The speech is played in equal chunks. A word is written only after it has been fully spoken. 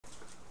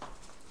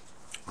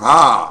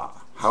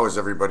How is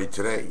everybody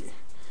today?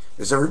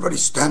 Is everybody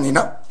standing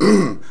up?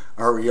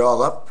 Are we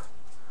all up?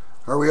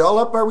 Are we all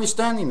up? Are we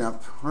standing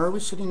up? Or are we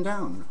sitting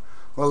down?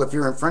 Well, if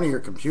you're in front of your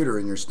computer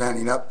and you're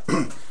standing up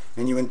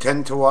and you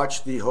intend to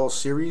watch the whole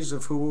series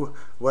of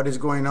what is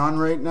going on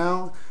right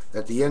now,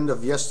 at the end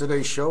of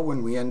yesterday's show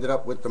when we ended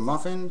up with the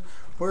muffin,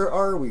 where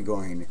are we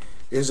going?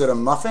 Is it a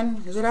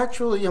muffin? Is it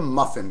actually a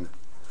muffin?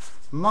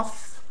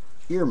 Muff,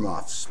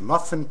 earmuffs,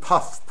 muff and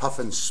puff, puff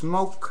and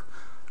smoke,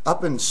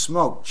 up and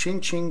smoke,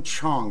 ching ching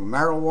chong,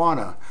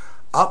 marijuana,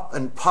 up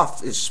and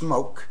puff is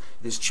smoke,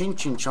 is ching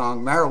ching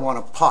chong,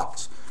 marijuana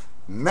pot,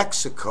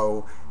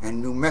 Mexico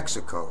and New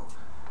Mexico.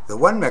 The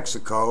one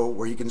Mexico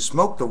where you can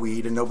smoke the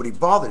weed and nobody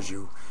bothers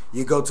you.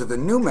 You go to the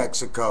New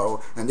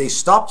Mexico and they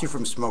stopped you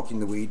from smoking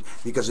the weed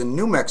because in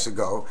New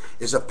Mexico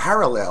is a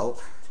parallel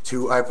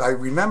to, I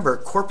remember,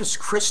 Corpus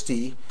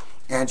Christi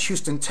and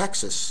Houston,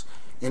 Texas,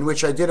 in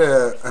which I did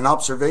an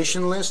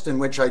observation list in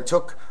which I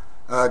took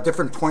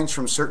different points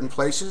from certain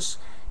places.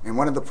 And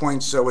one of the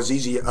points was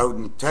easy out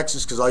in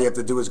Texas because all you have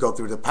to do is go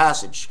through the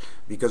passage,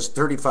 because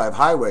 35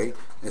 highway,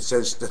 it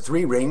says the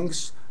 3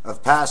 rings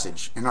of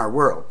passage in our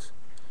world.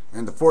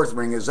 And the 4th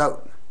ring is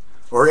out,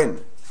 or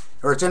in,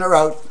 or it's in or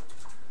out.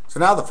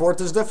 So now the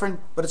 4th is different,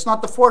 but it's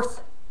not the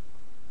 4th.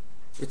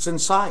 It's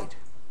inside.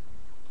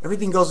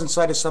 Everything goes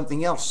inside of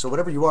something else. So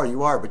whatever you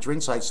are, but you're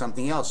inside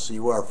something else. So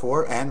you are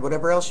 4 and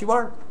whatever else you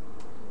are.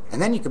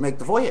 And then you can make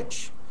the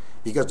voyage.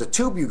 Because the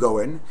tube you go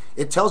in,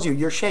 it tells you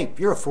your shape.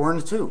 You're a 4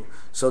 and a 2.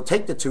 So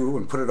take the 2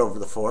 and put it over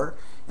the 4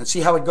 and see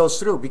how it goes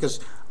through. Because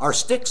our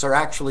sticks are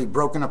actually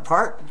broken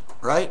apart,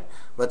 right?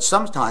 But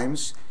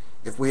sometimes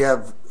if we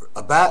have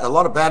a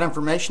lot of bad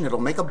information, it'll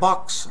make a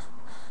box.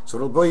 So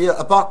it'll be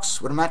a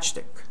box with a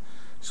matchstick.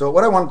 So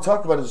what I want to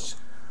talk about is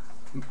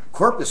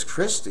Corpus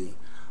Christi,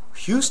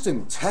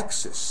 Houston,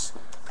 Texas.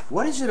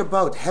 What is it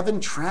about heaven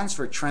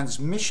transfer,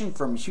 transmission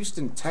from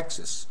Houston,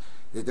 Texas?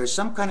 There's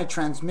some kind of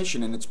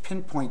transmission and it's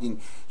pinpointing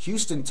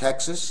Houston,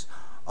 Texas,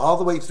 all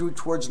the way through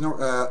towards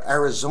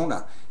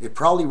Arizona. It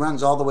probably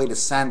runs all the way to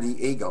San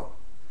Diego.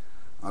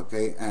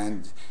 Okay,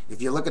 and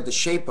if you look at the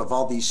shape of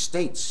all these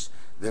states,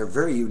 they're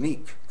very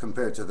unique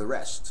compared to the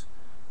rest.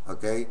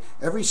 Okay,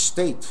 every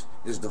state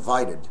is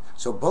divided,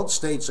 so both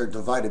states are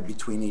divided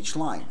between each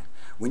line.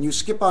 When you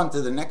skip on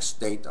to the next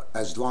state,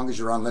 as long as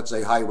you're on, let's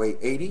say, Highway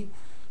 80,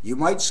 you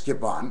might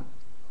skip on,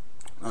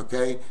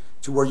 okay,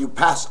 to where you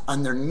pass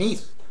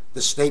underneath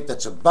the state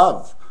that's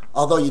above.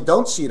 Although you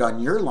don't see it on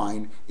your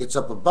line, it's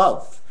up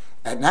above.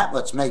 And that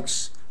what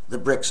makes the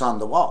bricks on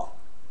the wall.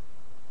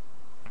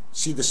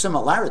 See the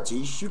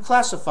similarities, you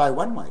classify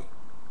one way.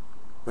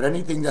 But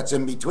anything that's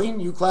in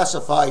between, you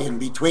classify in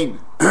between.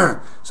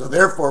 So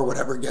therefore,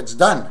 whatever gets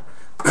done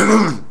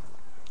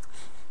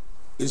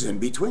is in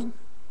between.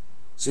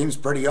 Seems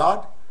pretty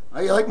odd. Oh,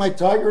 you like my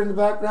tiger in the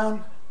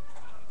background?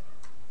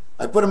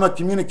 I put him a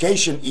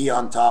communication E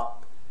on top.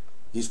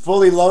 He's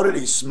fully loaded.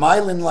 He's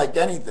smiling like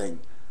anything.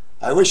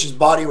 I wish his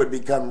body would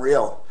become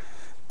real.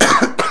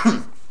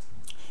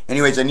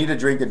 Anyways, I need a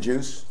drink of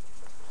juice.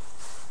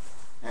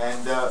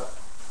 And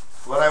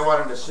what I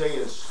wanted to say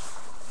is,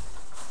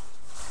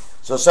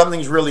 so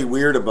something's really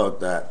weird about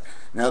that.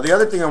 Now, the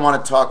other thing I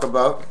want to talk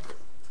about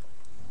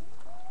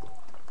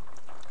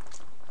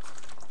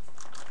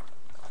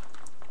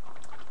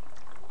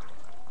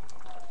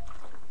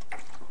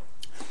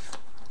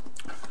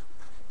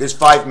is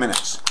 5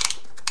 minutes.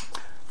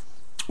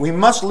 We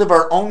must live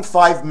our own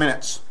 5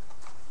 minutes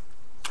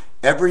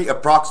every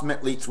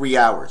approximately 3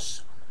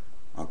 hours,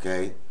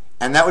 okay?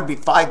 And that would be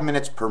 5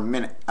 minutes per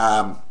minute,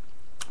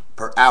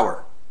 per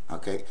hour,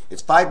 okay?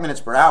 It's 5 minutes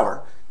per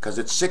hour because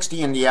it's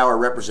 60 in the hour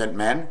represent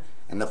men,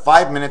 and the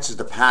 5 minutes is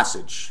the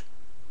passage.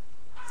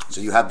 So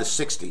you have the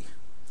 60.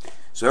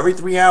 So every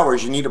 3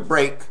 hours you need a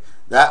break.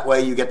 That way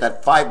you get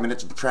that 5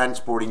 minutes of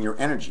transporting your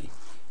energy.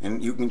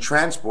 And you can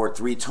transport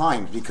 3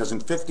 times because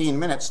in 15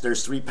 minutes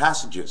there's 3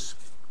 passages.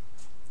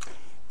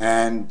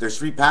 And there's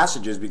 3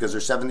 passages because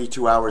there's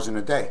 72 hours in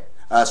a day.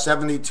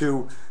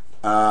 72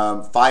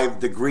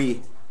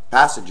 5-degree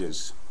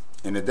passages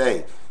in a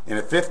day. In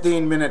a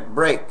 15-minute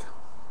break,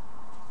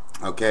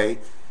 okay,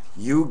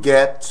 you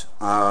get,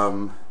 in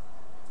a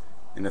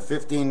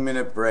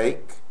 15-minute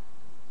break,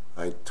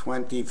 like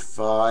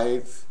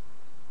 25,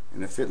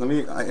 in a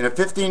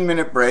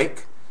 15-minute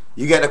break,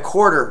 you get a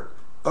quarter.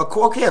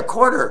 Okay, a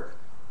quarter.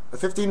 A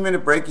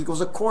 15-minute break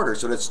equals a quarter,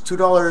 so that's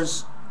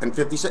 $2.50.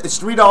 It's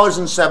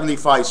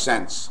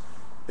 $3.75.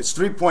 It's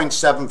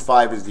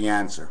 3.75 is the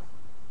answer.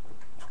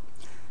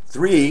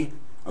 3,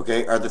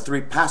 okay, are the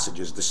 3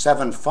 passages. The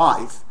 7,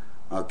 5,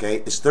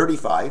 okay, is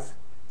 35.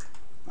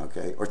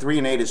 Okay, or 3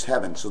 and 8 is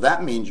heaven. So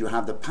that means you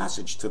have the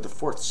passage to the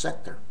 4th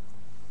sector.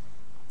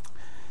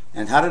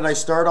 And how did I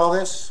start all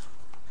this?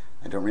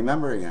 I don't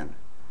remember again.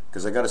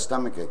 Because I got a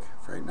stomachache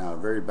right now, a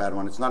very bad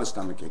one. It's not a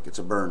stomachache, it's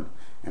a burn.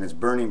 And it's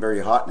burning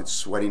very hot and it's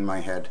sweating my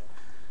head.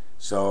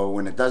 So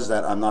when it does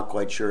that, I'm not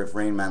quite sure if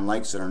Rain Man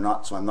likes it or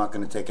not, so I'm not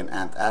going to take an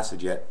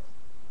antacid yet,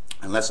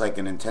 unless I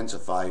can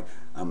intensify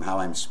how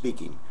I'm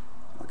speaking.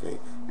 Okay,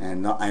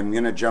 and I'm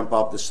going to jump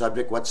off the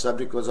subject. What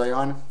subject was I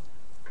on?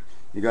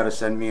 You got to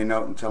send me a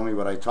note and tell me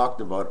what I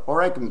talked about,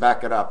 or I can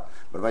back it up.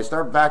 But if I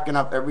start backing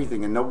up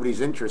everything and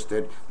nobody's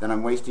interested, then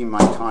I'm wasting my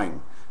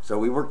time. So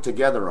we work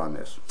together on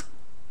this.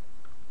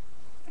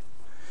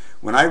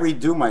 When I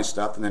redo my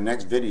stuff in the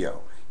next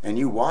video, and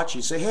you watch,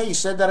 you say, hey, you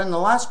said that in the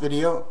last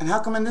video, and how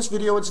come in this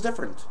video it's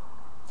different?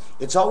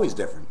 It's always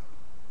different.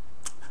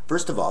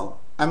 First of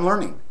all, I'm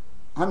learning.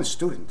 I'm a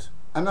student.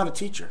 I'm not a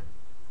teacher.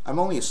 I'm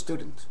only a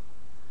student.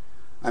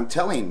 I'm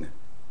telling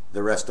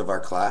the rest of our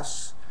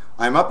class.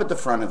 I'm up at the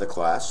front of the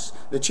class.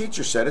 The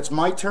teacher said, it's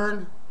my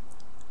turn.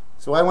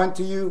 So I went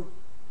to you,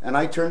 and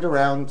I turned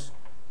around.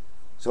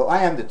 So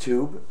I am the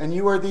tube, and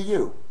you are the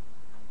you.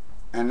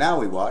 And now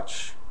we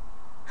watch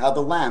how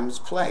the lambs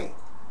play.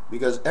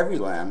 Because every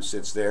lamb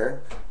sits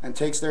there and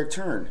takes their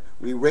turn.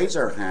 We raise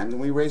our hand,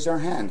 and we raise our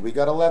hand. We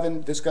got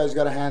 11. This guy's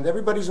got a hand.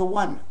 Everybody's a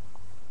 1.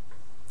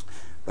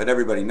 But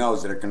everybody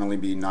knows that it can only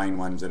be 9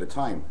 ones at a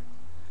time.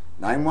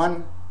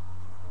 9-1,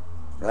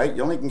 right?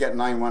 You only can get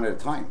 9-1 at a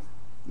time.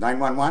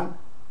 911?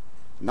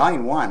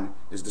 9-1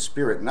 is the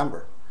spirit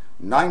number.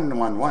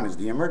 911 is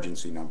the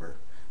emergency number.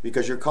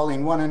 Because you're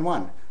calling 1 and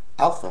 1,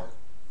 alpha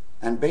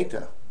and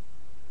beta.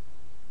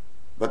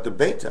 But the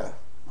beta,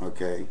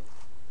 okay,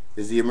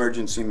 is the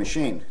emergency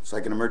machine. It's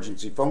like an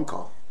emergency phone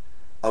call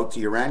out to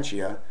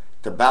Urantia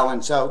to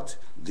balance out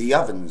the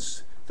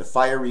ovens, the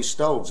fiery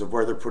stoves of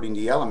where they're putting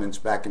the elements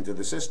back into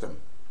the system.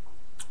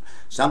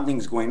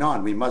 Something's going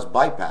on. We must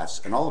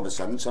bypass. And all of a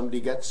sudden, somebody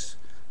gets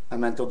a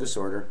mental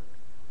disorder.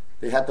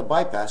 They had to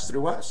bypass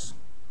through us.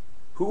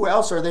 Who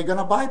else are they going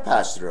to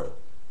bypass through?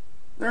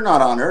 They're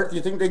not on Earth.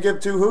 You think they give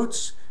 2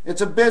 hoots?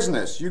 It's a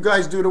business. You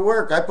guys do the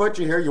work. I put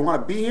you here. You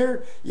want to be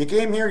here? You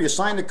came here. You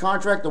signed a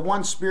contract. The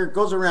one spirit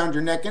goes around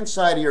your neck,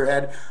 inside of your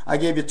head. I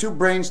gave you 2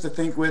 brains to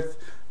think with.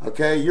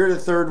 Okay, you're the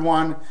third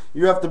one.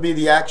 You have to be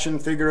the action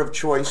figure of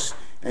choice.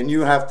 And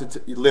you have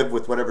to live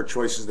with whatever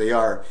choices they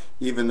are,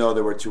 even though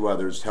there were 2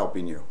 others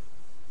helping you.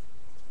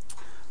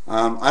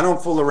 I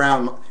don't fool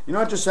around. You know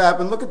what just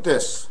happened? Look at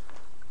this.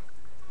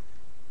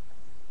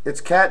 It's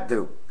cat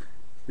dupe.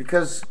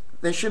 Because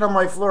they shit on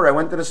my floor. I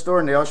went to the store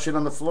and they all shit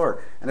on the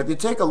floor. And if you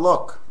take a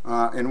look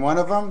in one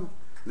of them,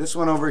 this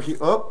one over here,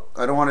 oh,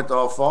 I don't want it to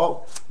all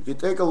fall. If you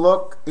take a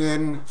look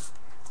in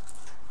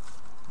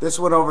this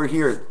one over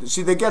here,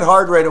 see, they get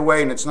hard right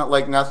away and it's not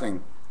like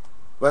nothing.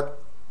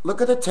 But look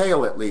at the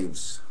tail it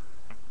leaves.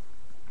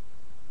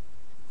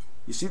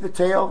 You see the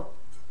tail?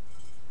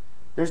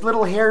 There's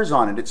little hairs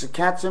on it. It's a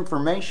cat's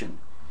information.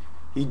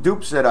 He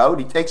dupes it out.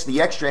 He takes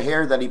the extra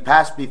hair that he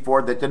passed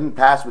before that didn't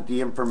pass with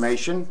the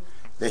information,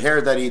 the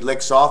hair that he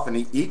licks off and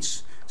he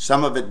eats.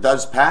 Some of it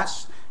does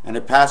pass, and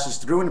it passes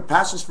through, and it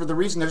passes for the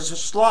reason there's a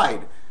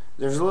slide.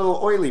 There's a little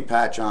oily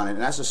patch on it,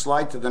 and that's a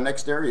slide to the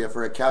next area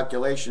for a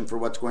calculation for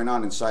what's going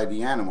on inside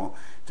the animal,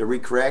 to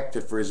recorrect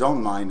it for his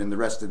own mind and the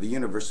rest of the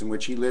universe in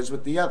which he lives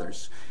with the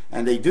others.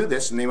 And they do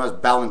this, and they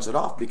must balance it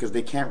off because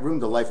they can't ruin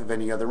the life of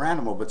any other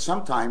animal. But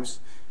sometimes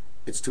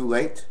it's too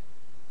late,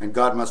 and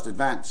God must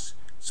advance.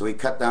 So he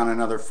cut down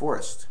another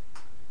forest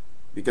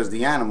because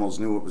the animals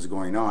knew what was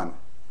going on.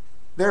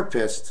 They're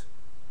pissed,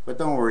 but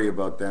don't worry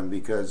about them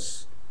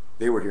because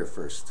they were here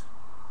first.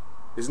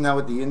 Isn't that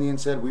what the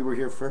Indians said? We were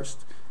here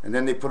first. And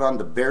then they put on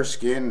the bear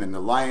skin and the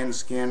lion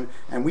skin,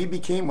 and we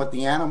became what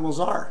the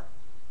animals are.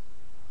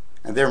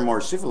 And they're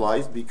more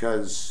civilized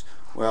because,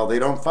 well, they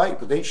don't fight,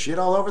 but they shit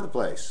all over the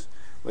place.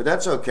 But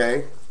that's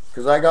okay,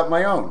 because I got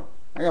my own.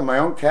 I got my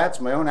own cats,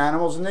 my own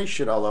animals, and they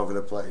shit all over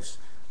the place.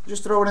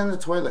 Just throw it in the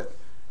toilet.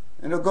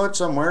 And it'll go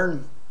somewhere,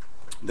 and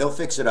they'll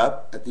fix it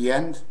up at the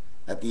end.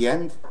 At the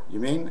end? You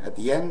mean? At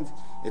the end?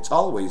 It's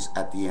always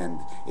at the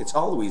end. It's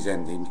always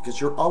ending, because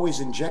you're always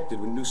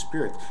injected with new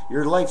spirit.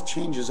 Your life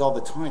changes all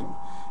the time.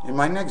 In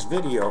my next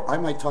video, I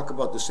might talk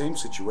about the same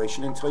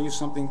situation and tell you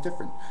something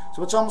different.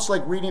 So it's almost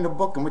like reading a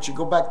book in which you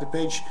go back to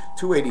page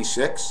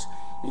 286,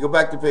 you go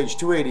back to page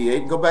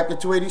 288, and go back to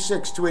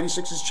 286.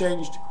 286 has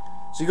changed.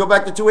 So you go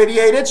back to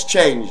 288, it's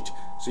changed.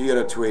 So you go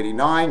to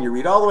 289, you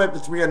read all the way up to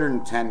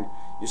 310.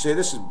 You say,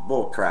 this is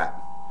bull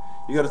crap.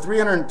 You go to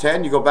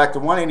 310, you go back to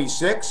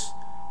 186,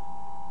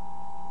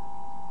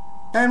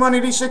 and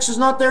 186 is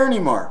not there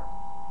anymore.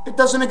 It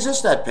doesn't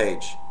exist, that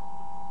page.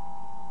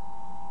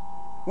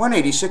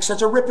 186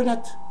 has a rip in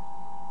it.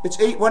 It's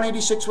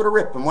 186 with a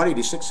rip, and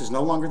 186 is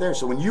no longer there.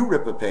 So when you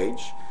rip a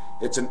page,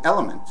 it's an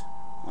element,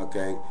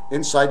 okay,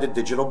 inside the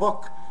digital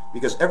book.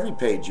 Because every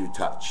page you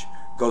touch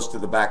goes to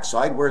the back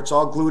side where it's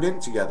all glued in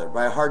together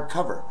by a hard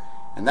cover.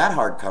 And that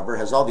hard cover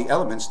has all the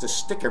elements to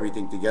stick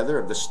everything together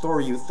of the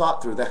story you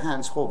thought through the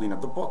hands holding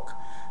of the book.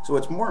 So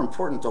it's more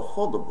important to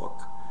hold the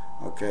book,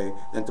 okay,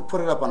 than to put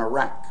it up on a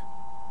rack.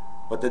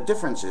 But the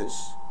difference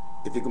is,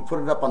 if you can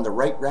put it up on the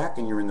right rack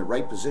and you're in the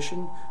right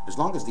position, as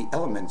long as the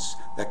elements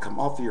that come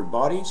off of your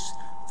bodies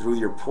through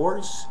your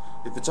pores,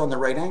 if it's on the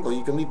right angle,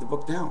 you can leave the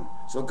book down.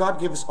 So God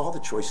gave us all the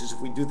choices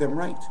if we do them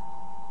right.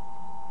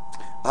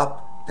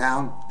 Up,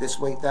 down, this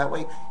way, that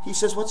way. He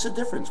says, what's the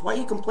difference? Why are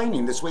you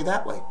complaining this way,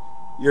 that way?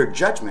 Your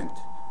judgment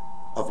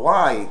of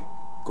why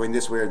going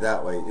this way or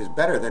that way is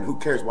better than who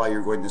cares why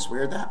you're going this way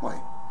or that way.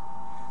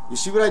 You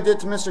see what I did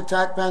to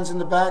MrTacpans in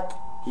the back?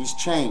 He's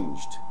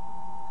changed.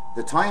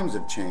 The times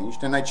have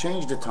changed, and I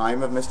changed the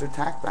time of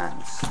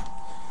MrTacpans.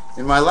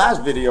 In my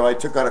last video, I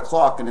took out a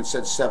clock and it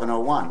said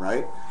 7:01,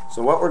 right?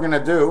 So what we're going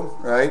to do,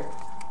 right,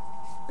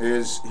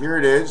 is here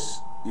it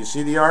is. You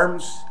see the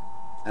arms?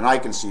 And I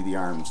can see the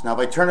arms. Now, if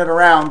I turn it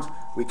around,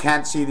 we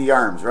can't see the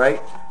arms,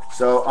 right?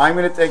 So I'm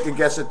going to take a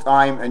guess at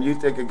time, and you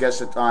take a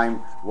guess at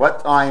time.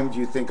 What time do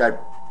you think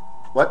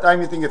what time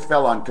do you think it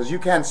fell on? Because you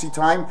can't see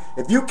time.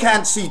 If you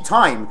can't see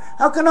time,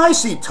 how can I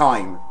see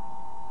time?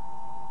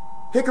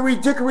 Hickory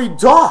dickory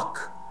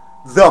dock.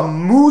 The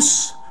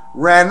moose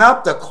ran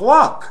up the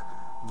clock.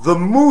 The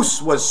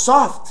moose was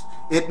soft.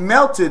 It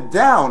melted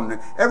down.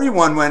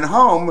 Everyone went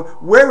home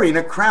wearing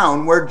a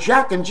crown. Where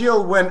Jack and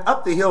Jill went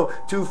up the hill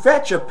to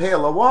fetch a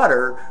pail of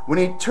water. When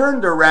he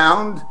turned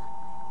around,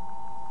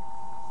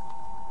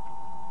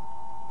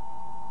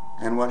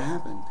 and what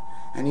happened?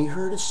 And he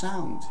heard a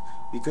sound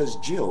because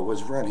Jill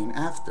was running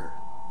after.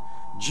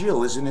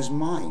 Jill is in his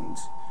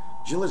mind.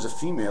 Jill is a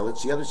female.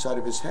 It's the other side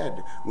of his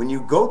head. When you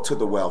go to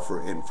the well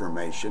for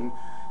information,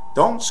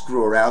 don't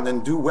screw around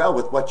and do well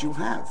with what you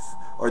have.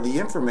 Or the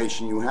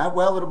information you have,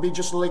 well, it'll be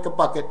just like a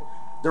bucket.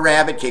 The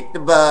rabbit kicked the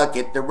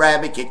bucket, the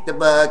rabbit kicked the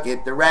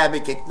bucket, the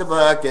rabbit kicked the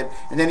bucket.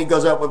 And then he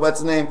goes up with,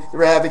 what's the name? The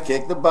rabbit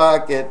kicked the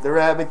bucket, the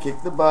rabbit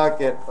kicked the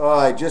bucket. Oh,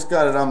 I just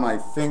got it on my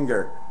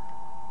finger.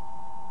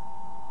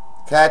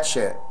 Catch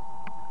it.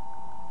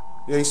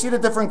 Yeah, you see the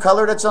different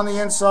color that's on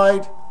the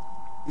inside?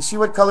 You see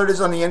what color it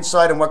is on the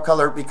inside and what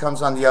color it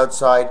becomes on the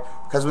outside?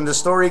 Because when the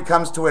story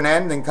comes to an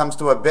end and comes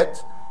to a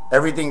bit,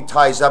 everything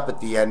ties up at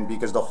the end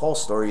because the whole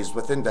story is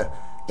within the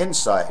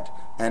inside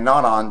and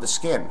not on the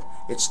skin.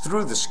 It's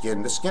through the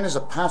skin. The skin is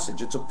a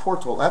passage. It's a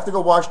portal. I have to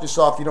go wash this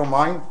off, you don't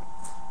mind?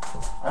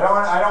 I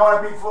don't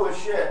want to be full of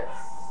shit.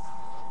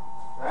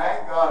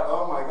 Thank God.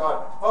 Oh my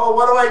God. Oh,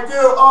 what do I do?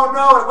 Oh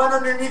no, it went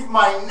underneath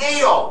my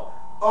nail.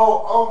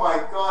 Oh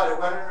my God, it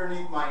went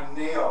underneath my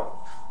nail.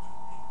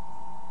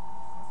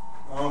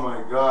 Oh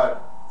my God.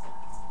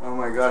 Oh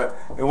my God.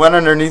 It went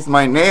underneath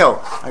my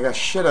nail. I got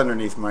shit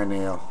underneath my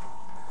nail.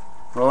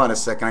 Hold on a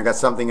second. I got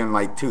something in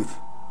my tooth.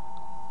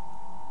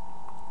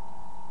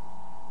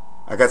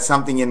 I got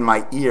something in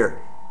my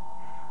ear.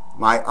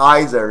 My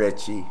eyes are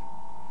itchy.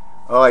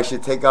 Oh, I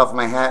should take off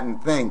my hat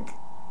and think.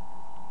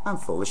 I'm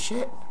full of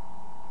shit.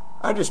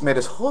 I just made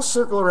this whole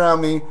circle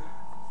around me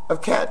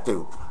of cat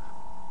poop.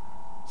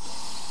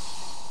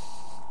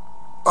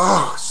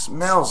 Oh,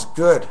 smells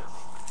good.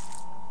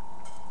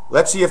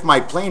 Let's see if my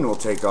plane will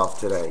take off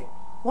today.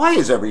 Why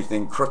is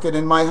everything crooked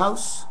in my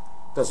house?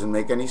 Doesn't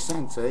make any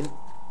sense, eh?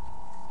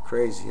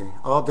 Crazy, eh?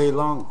 All day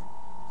long.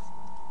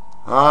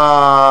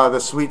 Ah, the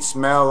sweet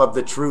smell of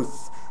the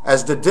truth.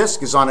 As the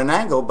disc is on an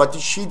angle, but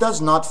she does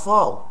not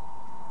fall.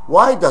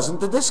 Why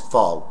doesn't the disc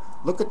fall?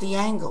 Look at the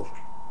angle.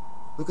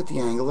 Look at the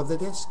angle of the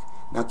disc.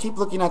 Now keep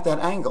looking at that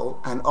angle,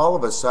 and all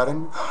of a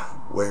sudden,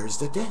 where's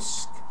the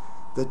disc?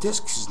 The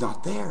disc is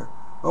not there.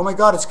 Oh my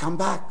God, it's come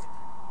back.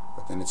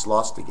 But then it's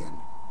lost again.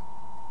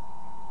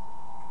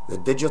 The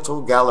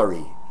digital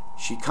gallery.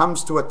 She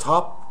comes to a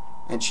top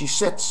and she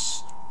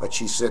sits, but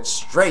she sits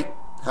straight.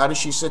 How does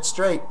she sit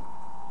straight?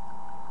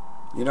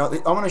 You know,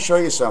 I'm going to show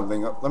you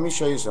something. Let me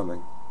show you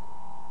something.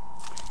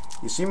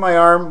 You see my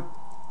arm?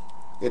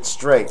 It's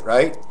straight,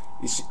 right?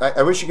 You see,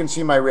 I wish you can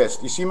see my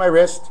wrist. You see my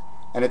wrist?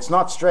 And it's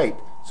not straight.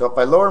 So if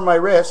I lower my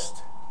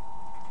wrist,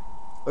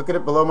 look at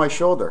it below my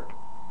shoulder.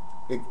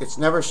 It's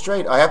never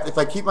straight. If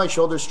I keep my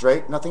shoulders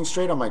straight, nothing's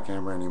straight on my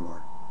camera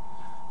anymore.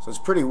 So it's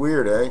pretty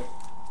weird, eh?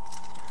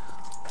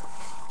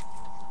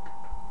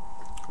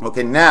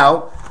 Okay,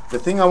 now, the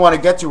thing I want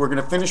to get to, we're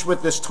going to finish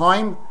with this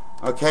time.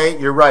 Okay,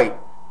 you're right.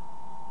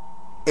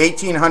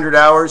 1800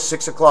 hours,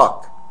 6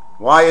 o'clock.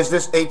 Why is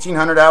this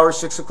 1800 hours,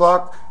 6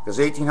 o'clock? Because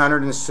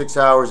 1806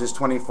 hours is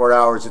 24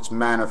 hours. It's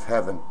man of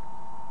heaven.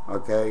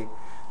 Okay?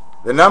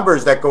 The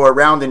numbers that go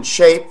around in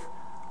shape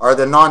are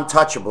the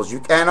non-touchables. You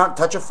cannot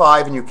touch a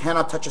 5 and you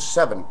cannot touch a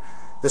 7.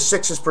 The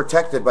 6 is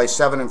protected by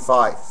 7 and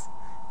 5.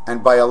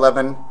 And by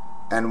 11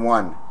 and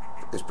 1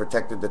 is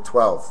protected to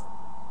 12.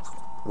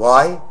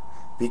 Why?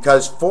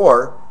 Because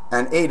 4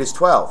 and 8 is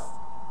 12.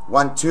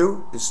 1,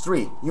 2 is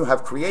 3. You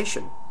have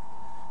creation.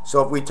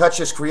 So if we touch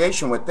this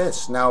creation with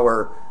this, now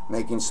we're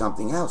making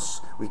something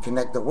else. We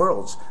connect the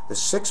worlds. The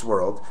 6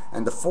 world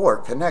and the 4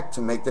 connect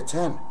to make the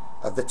 10.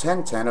 Of the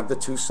 10 of the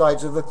two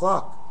sides of the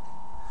clock.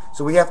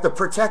 So we have to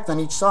protect on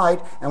each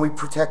side, and we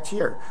protect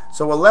here.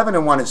 So 11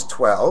 and 1 is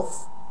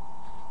 12,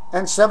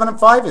 and 7 and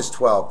 5 is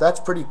 12. That's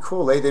pretty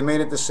cool, eh? They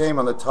made it the same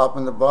on the top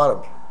and the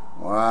bottom.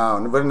 Wow,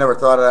 I would have never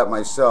thought of that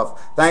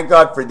myself. Thank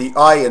God for the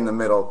eye in the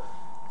middle,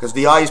 because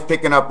the eye is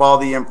picking up all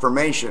the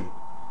information.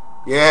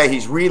 Yeah,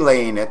 he's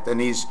relaying it,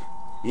 and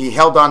he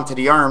held on to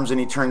the arms,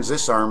 and he turns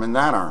this arm and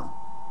that arm.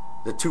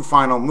 The two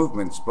final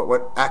movements. But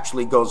what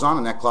actually goes on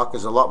in that clock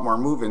is a lot more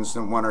movements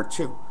than 1 or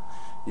 2.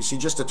 You see,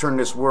 just to turn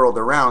this world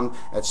around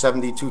at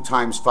 72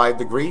 times 5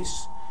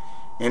 degrees,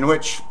 in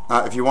which,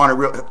 if you want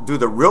to do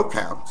the real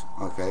count,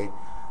 okay,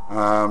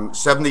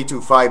 72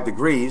 5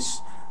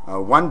 degrees,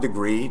 1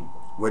 degree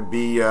would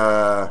be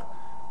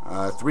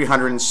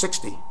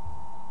 360.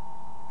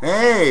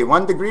 Hey,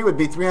 1 degree would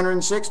be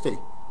 360. It's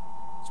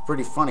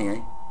pretty funny, eh?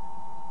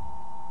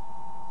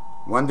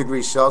 1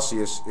 degree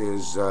Celsius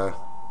is...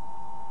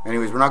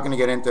 anyways, we're not going to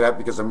get into that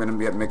because I'm going to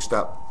get mixed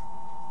up.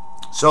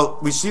 So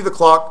we see the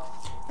clock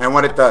and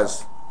what it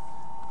does.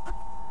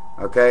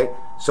 Okay?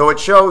 So it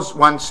shows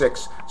 1,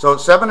 6. So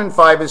 7 and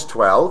 5 is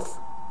 12.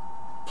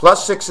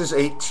 Plus 6 is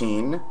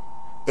 18.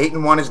 8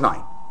 and 1 is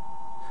 9.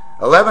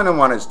 11 and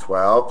 1 is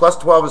 12. Plus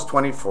 12 is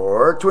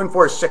 24. 2 and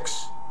 4 is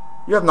 6.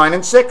 You have 9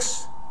 and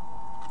 6.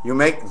 You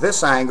make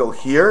this angle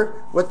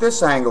here with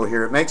this angle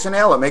here. It makes an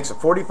L. It makes a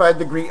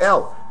 45-degree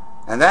L.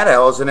 And that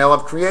L is an L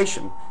of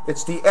creation.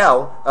 It's the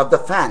L of the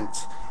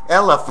fant.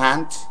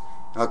 Elephant,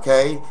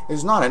 okay,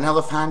 is not an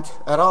elephant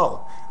at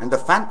all. And the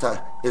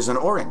Fanta is an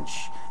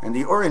orange. And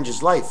the orange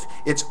is life.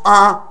 It's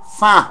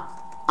enfant.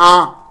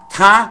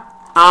 Enfant.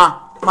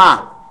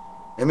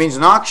 It means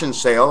an auction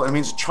sale. It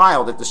means a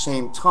child at the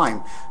same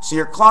time. So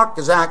your clock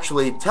is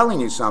actually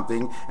telling you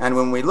something. And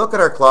when we look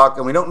at our clock,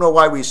 and we don't know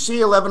why we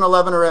see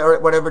 1111 or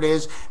whatever it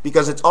is,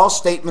 because it's all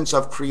statements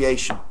of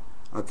creation.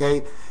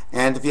 Okay?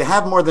 And if you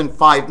have more than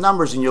 5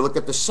 numbers and you look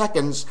at the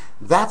seconds,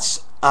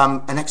 that's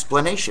an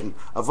explanation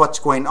of what's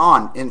going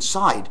on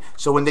inside.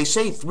 So when they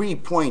say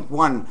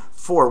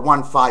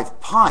 3.1415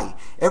 pi,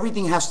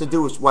 everything has to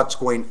do with what's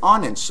going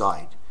on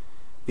inside.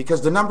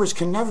 Because the numbers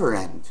can never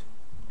end.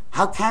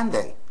 How can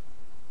they?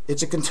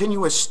 It's a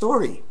continuous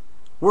story.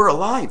 We're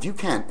alive. You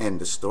can't end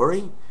the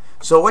story.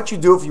 So what you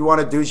do if you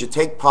want to do is you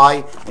take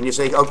pi and you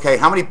say, okay,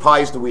 how many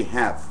pies do we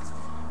have?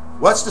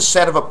 What's the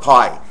set of a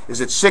pi?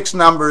 Is it 6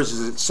 numbers?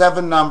 Is it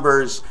 7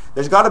 numbers?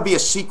 There's got to be a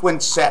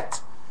sequence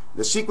set.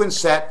 The sequence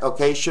set,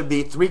 okay, should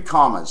be 3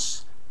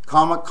 commas.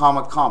 Comma,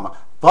 comma, comma.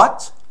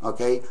 But,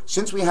 okay,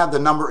 since we have the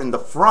number in the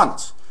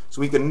front,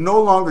 so we can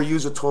no longer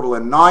use a total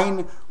of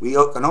 9, we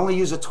can only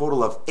use a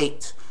total of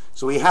 8.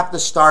 So we have to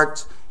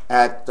start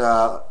at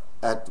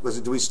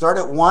do we start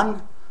at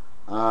 1?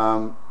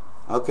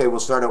 Okay,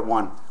 we'll start at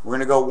 1. We're going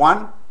to go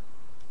 1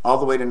 all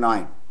the way to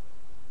 9.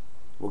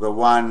 We'll go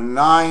 1,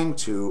 9,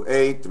 2,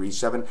 8, 3,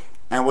 7,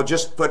 and we'll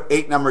just put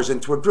 8 numbers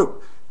into a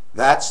group.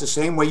 That's the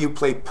same way you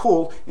play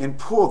pool. In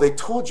pool, they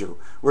told you,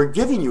 we're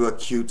giving you a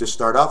cue to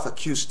start off, a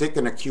cue stick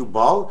and a cue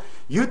ball.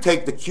 You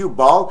take the cue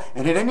ball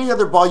and hit any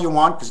other ball you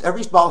want because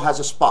every ball has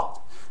a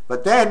spot.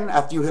 But then,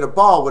 after you hit a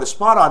ball with a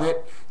spot on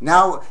it,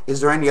 now,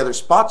 is there any other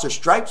spots or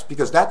stripes?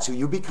 Because that's who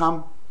you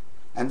become.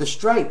 And the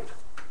stripe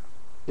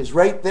is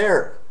right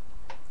there,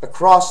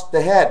 across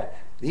the head.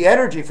 The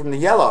energy from the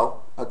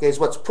yellow, okay, is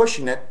what's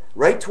pushing it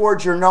right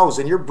towards your nose,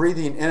 and you're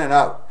breathing in and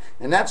out.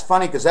 And that's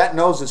funny because that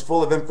nose is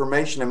full of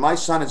information, and my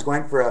son is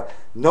going for a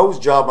nose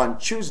job on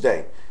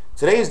Tuesday.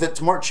 Tuesday is the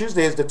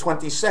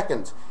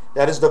 22nd.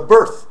 That is the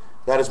birth.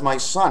 That is my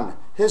son.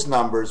 His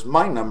numbers,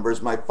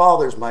 my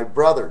father's, my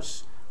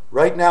brother's.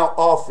 Right now,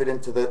 all fit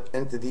into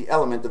the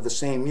element of the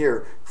same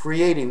year,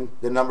 creating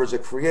the numbers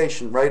of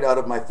creation right out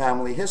of my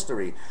family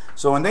history.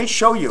 So when they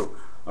show you,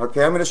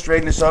 okay, I'm going to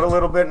straighten this out a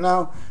little bit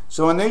now.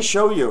 So when they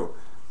show you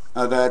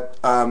that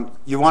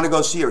you want to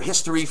go see your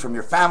history from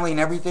your family and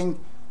everything,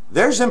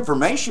 there's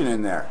information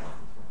in there,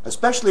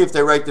 especially if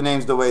they write the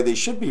names the way they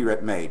should be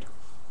made.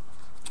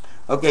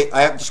 Okay,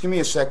 just give me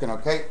a second,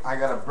 okay? I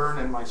got a burn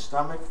in my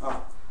stomach,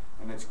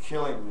 and it's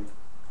killing me.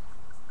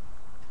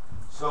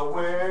 So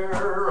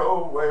where,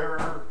 oh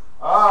where,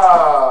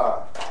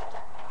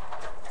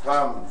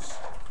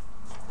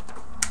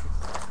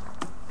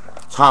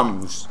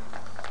 Tums.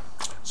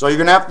 So you're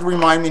going to have to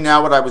remind me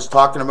now what I was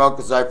talking about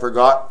because I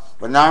forgot.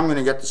 But now I'm going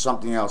to get to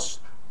something else.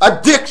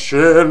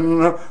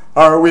 Addiction!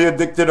 Are we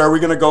addicted? Are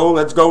we going to go?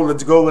 Let's go,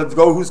 let's go, let's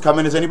go. Who's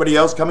coming? Is anybody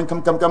else coming?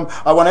 Come, come, come.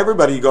 I want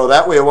everybody to go.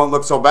 That way it won't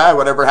look so bad.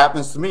 Whatever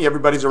happens to me,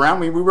 everybody's around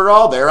me. We were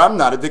all there. I'm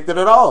not addicted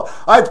at all.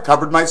 I've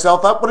covered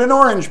myself up with an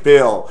orange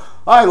peel.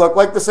 I look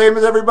like the same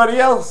as everybody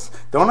else.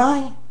 Don't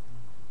I?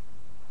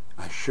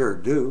 I sure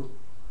do.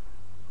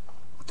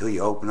 Until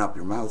you open up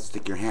your mouth,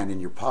 stick your hand in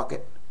your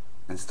pocket,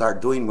 and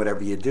start doing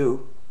whatever you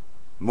do.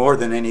 More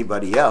than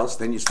anybody else,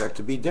 then you start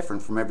to be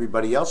different from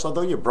everybody else.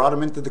 Although you brought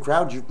them into the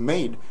crowd, you've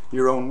made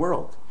your own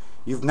world.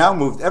 You've now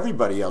moved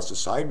everybody else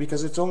aside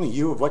because it's only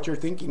you of what you're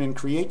thinking and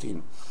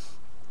creating.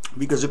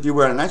 Because if you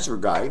were a nicer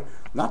guy,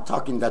 not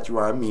talking that you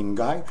are a mean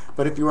guy,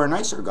 but if you are a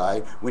nicer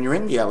guy, when you're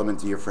in the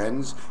element of your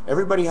friends,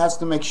 everybody has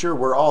to make sure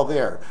we're all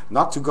there.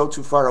 Not to go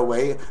too far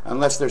away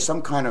unless there's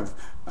some kind of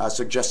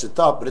suggested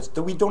thought, but it's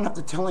that we don't have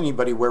to tell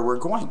anybody where we're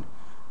going.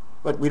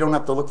 But we don't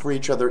have to look for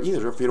each other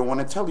either if you don't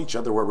want to tell each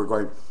other where we're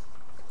going.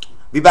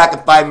 Be back in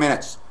 5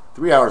 minutes.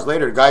 3 hours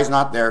later, the guy's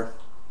not there.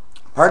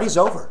 Party's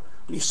over.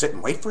 Do you sit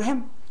and wait for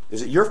him?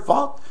 Is it your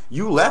fault?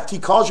 You left? He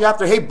calls you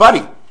after, hey,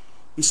 buddy.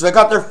 He says, I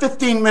got there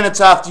 15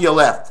 minutes after you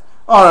left.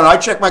 Oh, no, I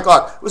checked my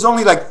clock. It was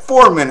only like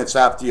 4 minutes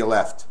after you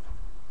left.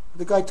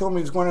 The guy told me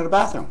he was going to the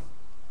bathroom.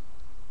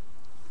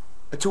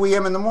 At 2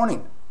 a.m. in the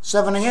morning.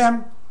 7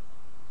 a.m.,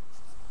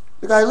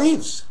 the guy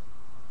leaves.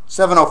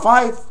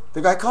 7:05,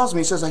 the guy calls me.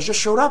 He says, I just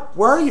showed up.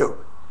 Where are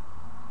you?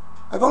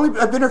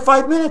 I've been here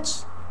 5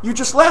 minutes. You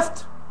just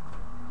left.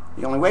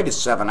 You only waited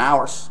 7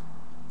 hours.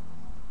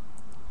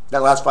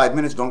 That last 5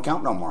 minutes don't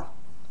count no more.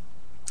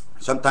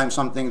 Sometimes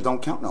some things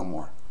don't count no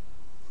more.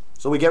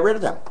 So we get rid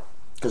of them.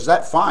 Because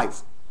that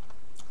 5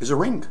 is a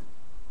ring.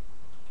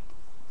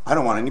 I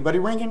don't want anybody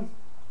ringing.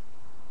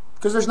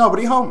 Because there's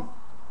nobody home.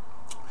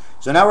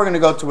 So now we're going to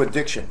go to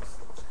addiction.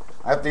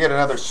 I have to get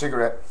another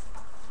cigarette,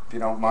 if you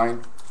don't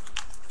mind.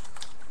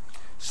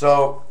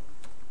 So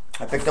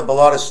I picked up a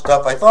lot of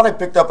stuff. I thought I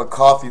picked up a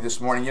coffee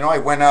this morning. You know, I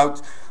went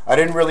out. I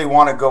didn't really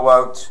want to go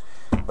out,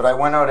 but I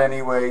went out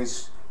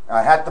anyways.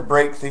 I had to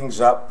break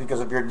things up because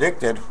if you're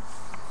addicted,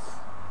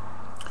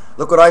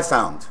 look what I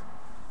found.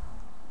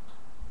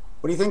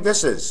 What do you think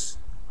this is?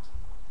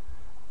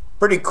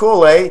 Pretty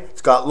cool, eh?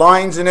 It's got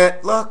lines in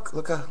it. Look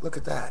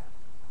at that.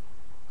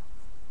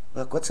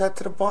 Look, what's that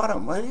to the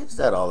bottom? What is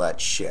that, all that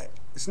shit?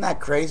 Isn't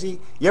that crazy?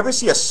 You ever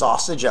see a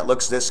sausage that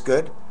looks this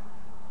good?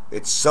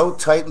 It's so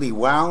tightly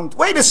wound.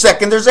 Wait a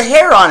second, there's a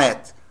hair on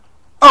it.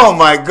 Oh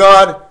my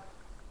God.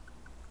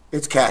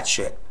 It's cat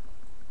shit.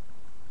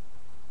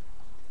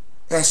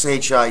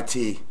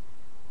 S-H-I-T.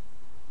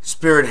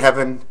 Spirit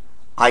heaven,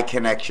 eye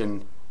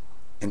connection,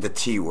 in the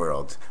T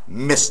world.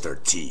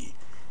 Mr. T.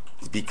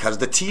 Because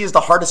the T is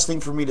the hardest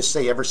thing for me to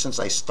say ever since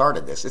I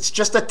started this. It's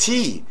just a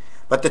T.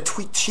 But the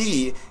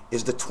T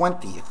is the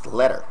 20th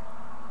letter.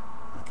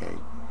 Okay?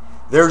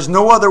 There's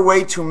no other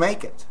way to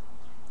make it.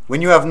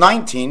 When you have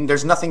 19,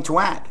 there's nothing to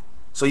add.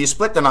 So you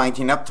split the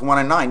 19 up to 1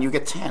 and 9, you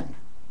get 10.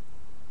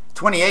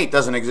 28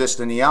 doesn't exist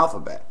in the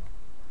alphabet.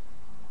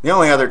 The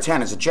only other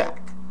 10 is a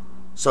jack.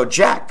 So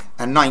jack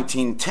and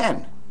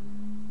 1910.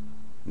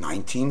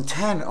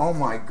 1910, oh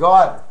my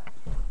God.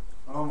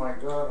 Oh my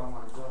God, oh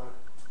my God.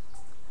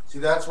 See,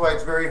 that's why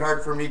it's very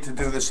hard for me to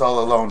do this all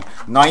alone.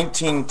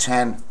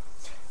 1910.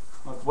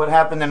 What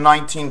happened in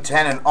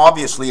 1910? And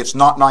obviously it's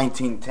not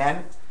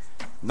 1910.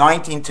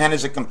 1910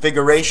 is a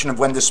configuration of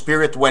when the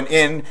spirit went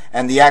in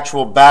and the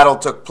actual battle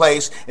took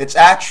place. It's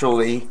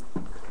actually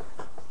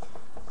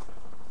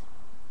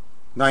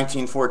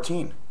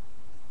 1914.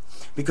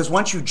 Because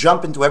once you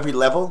jump into every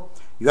level,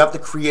 you have to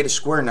create a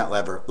square in that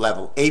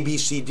level. A, B,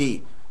 C,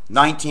 D.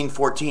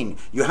 1914.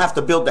 You have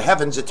to build the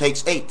heavens. It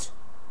takes 8.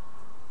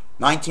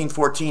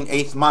 1914,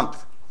 8th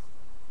month.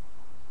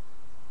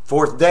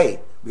 4th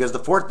day. Because the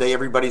 4th day,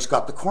 everybody's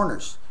got the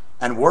corners.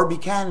 And war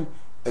began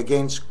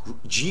against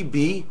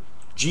GBG.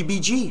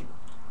 The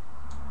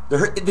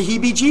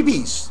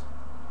heebie-jeebies.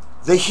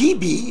 The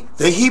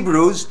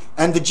Hebrews,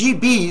 and the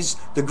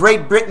GBs, the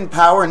Great Britain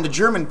power and the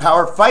German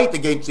power, fight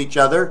against each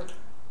other.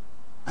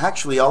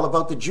 Actually, all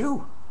about the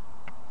Jew.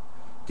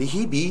 The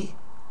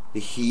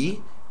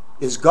He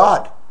is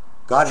God.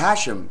 God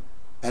Hashem.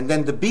 And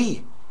then the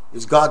B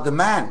is God the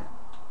man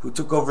who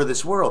took over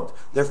this world.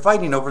 They're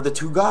fighting over the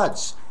 2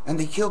 gods. And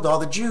they killed all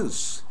the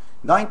Jews.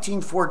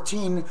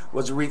 1914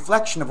 was a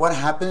reflection of what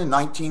happened in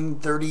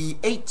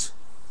 1938.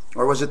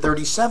 Or was it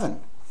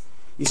 37?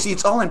 You see,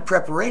 it's all in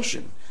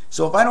preparation.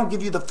 So if I don't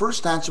give you the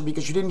first answer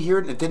because you didn't hear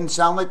it and it didn't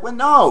sound like, well,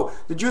 no,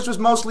 the Jews was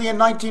mostly in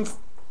 19...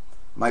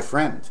 My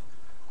friend,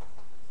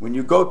 when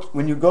you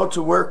go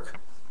to work,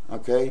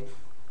 okay,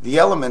 the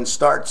element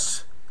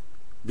starts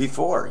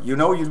before. You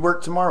know you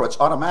work tomorrow. It's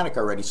automatic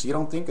already, so you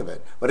don't think of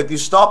it. But if you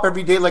stop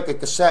every day like a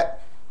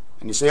cassette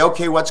and you say,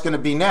 okay, what's going to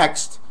be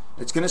next?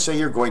 It's going to say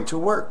you're going to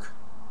work.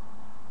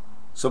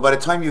 So by the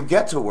time you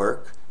get to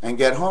work and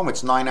get home,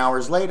 it's 9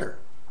 hours later.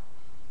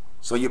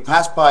 So you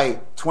pass by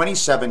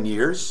 27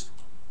 years.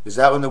 Is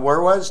that when the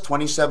war was?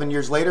 27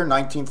 years later,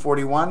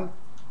 1941?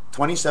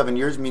 27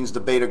 years means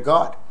the Beit of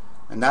God.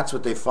 And that's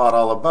what they fought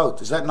all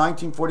about. Is that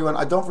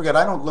 1941? Don't forget,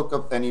 I don't look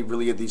up any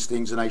really of these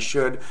things, and I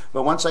should.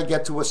 But once I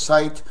get to a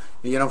site,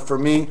 you know, for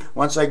me,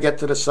 once I get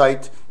to the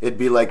site, it'd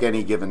be like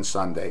any given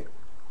Sunday.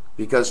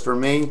 Because for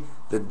me,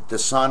 the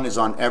sun is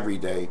on every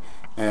day.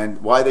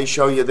 And why they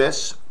show you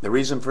this, the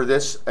reason for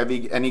this,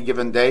 any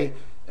given day,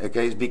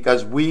 okay, is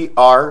because we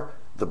are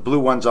the blue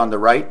ones on the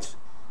right,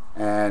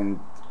 and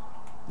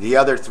the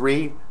other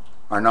 3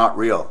 are not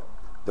real.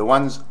 The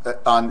ones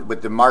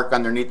with the mark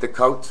underneath the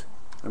coat,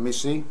 let me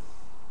see.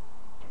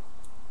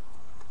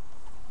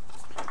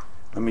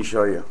 Let me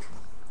show you.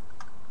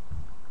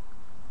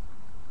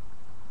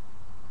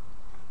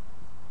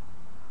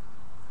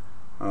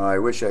 Oh, I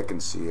wish I can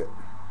see it.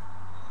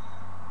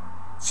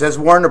 It says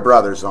Warner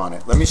Brothers on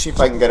it. Let me see if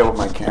I can get it with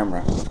my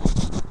camera.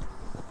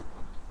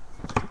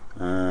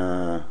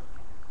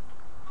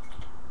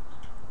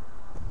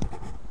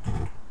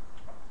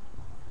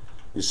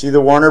 You see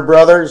the Warner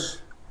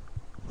Brothers?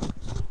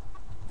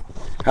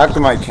 How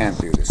come I can't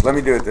do this? Let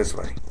me do it this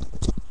way.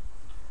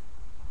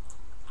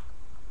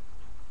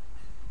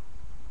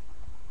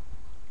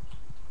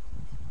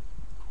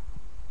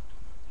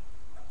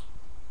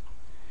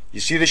 You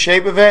see the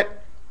shape of it?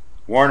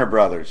 Warner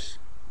Brothers.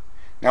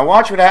 Now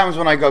watch what happens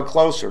when I go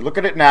closer. Look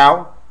at it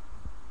now.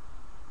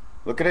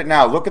 Look at it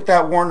now. Look at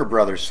that Warner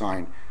Brothers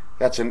sign.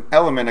 That's an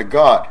element of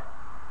God.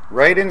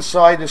 Right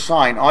inside the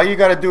sign. All you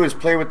got to do is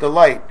play with the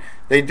light.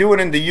 They do it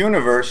in the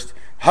universe.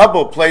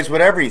 Hubble plays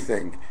with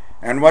everything.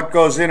 And what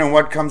goes in and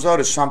what comes out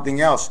is something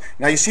else.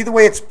 Now you see the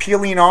way it's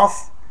peeling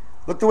off?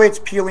 Look the way it's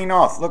peeling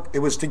off. Look, it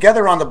was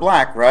together on the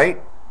black,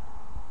 right?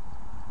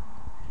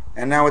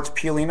 And now it's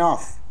peeling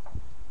off.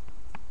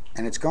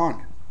 and it's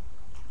gone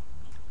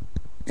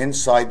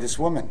inside this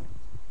woman.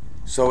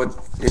 So it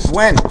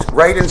went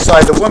right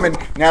inside the woman.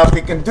 Now, if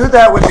they can do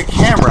that with the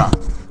camera,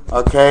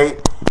 okay,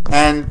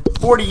 and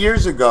 40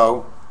 years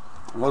ago,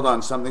 hold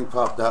on, something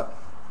popped up.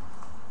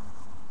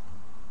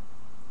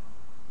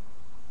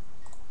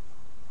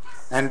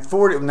 And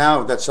 40,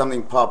 now that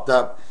something popped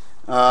up.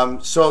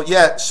 So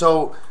yeah,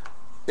 so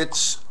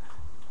it's,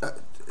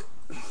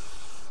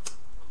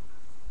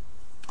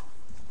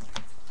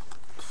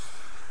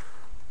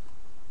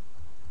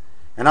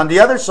 and on the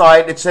other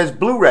side, it says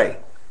Blu-ray.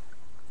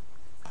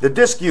 The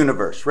disc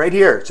universe, right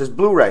here, it says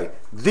Blu-ray.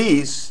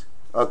 These,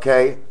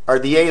 okay, are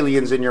the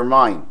aliens in your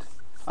mind.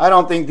 I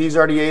don't think these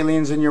are the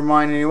aliens in your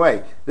mind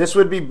anyway. This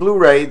would be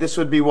Blu-ray, this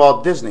would be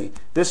Walt Disney.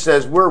 This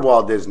says we're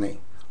Walt Disney.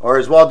 Or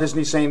is Walt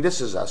Disney saying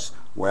this is us?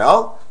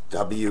 Well,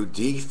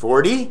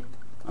 WD-40,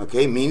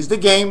 okay, means the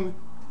game.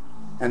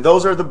 And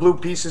those are the blue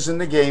pieces in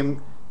the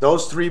game.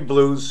 Those 3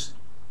 blues.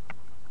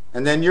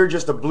 And then you're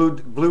just a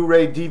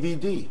Blu-ray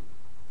DVD.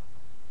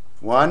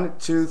 1,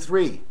 2,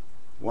 3.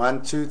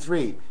 1, 2,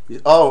 3.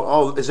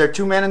 Oh, is there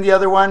 2 men in the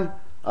other one?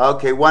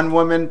 Okay, 1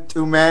 woman,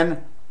 2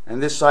 men.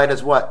 And this side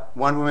is what?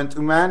 1 woman,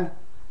 2 men?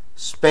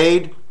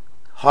 Spade,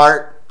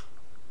 heart,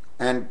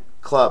 and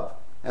club.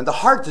 And the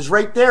heart is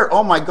right there.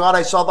 Oh my God,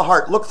 I saw the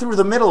heart. Look through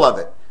the middle of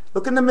it.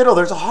 Look in the middle,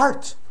 there's a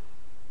heart.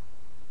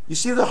 You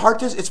see the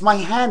heart is? It's my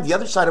hand. The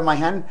other side of my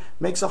hand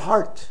makes a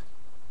heart.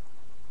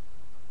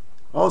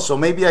 Oh, so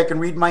maybe I can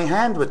read my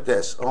hand with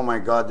this. Oh my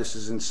God, this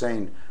is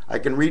insane. I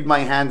can read my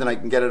hand and I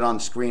can get it on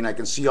screen. I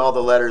can see all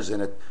the letters in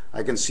it.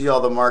 I can see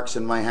all the marks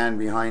in my hand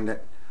behind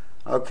it.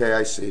 Okay,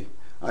 I see.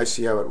 I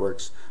see how it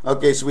works.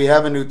 Okay, so we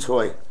have a new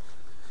toy.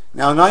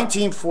 Now,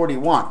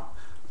 1941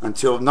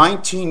 until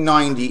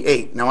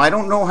 1998. Now, I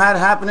don't know how it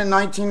happened in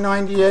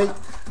 1998,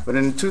 but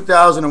in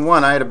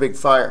 2001, I had a big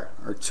fire,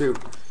 or 2.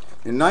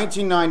 In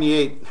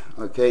 1998,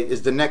 okay,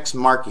 is the next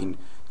marking.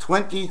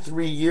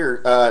 47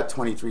 years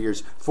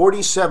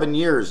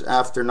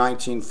after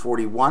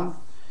 1941.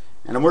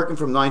 And I'm working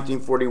from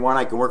 1941.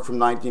 I can work from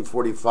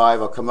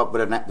 1945. I'll come up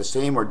with the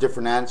same or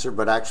different answer,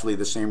 but actually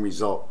the same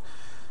result.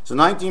 So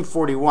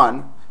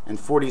 1941 and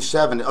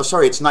 47, oh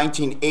sorry, it's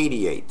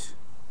 1988.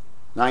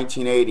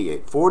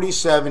 1988.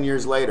 47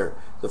 years later,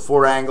 the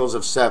 4 angles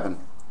of 7.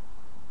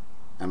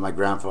 And my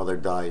grandfather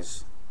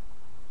dies.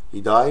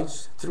 He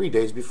dies 3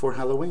 days before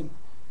Halloween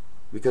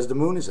because the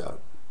moon is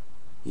out.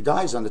 He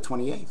dies on the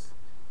 28th.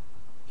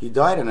 He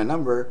died in a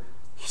number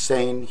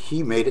saying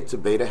he made it to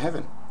beta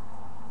heaven.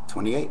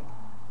 28.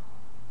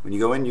 When you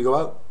go in, you go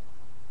out.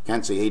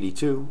 Can't say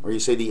 82, or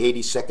you say the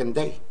 82nd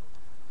day.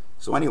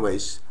 So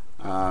anyways,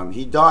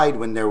 he died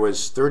when there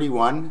was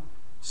 31,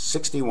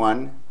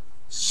 61,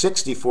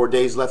 64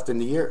 days left in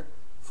the year.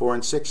 4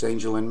 and 6,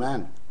 angel and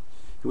man.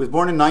 He was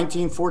born in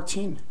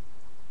 1914.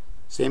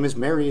 Same as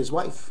Mary, his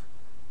wife.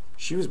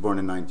 She was born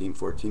in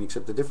 1914,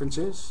 except the difference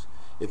is,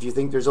 if you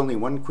think there's only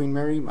one Queen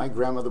Mary, my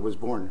grandmother was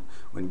born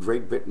when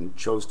Great Britain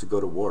chose to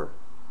go to war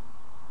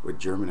with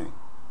Germany.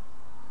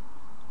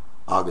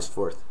 August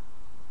 4th.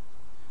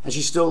 And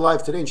she's still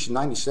alive today, and she's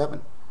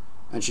 97.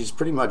 And she's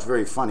pretty much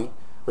very funny,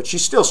 but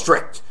she's still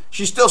strict.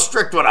 She's still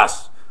strict with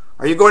us.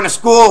 Are you going to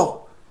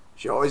school?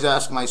 She always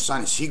asks my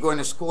son, is he going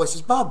to school? I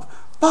says, Bob,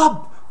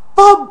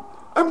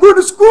 I'm going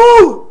to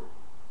school.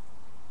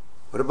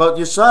 What about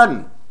your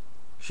son?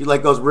 She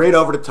like goes right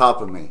over the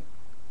top of me.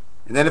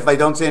 And then if I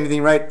don't say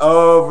anything right,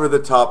 over the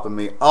top of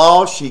me.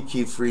 All she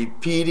keeps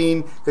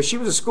repeating, because she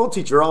was a school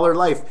teacher all her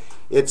life.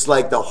 It's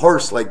like the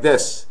horse like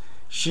this.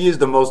 She is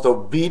the most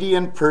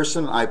obedient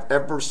person I've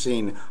ever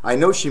seen. I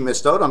know she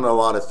missed out on a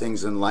lot of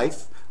things in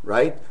life,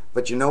 right?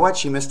 But you know what?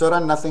 She missed out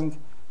on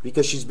nothing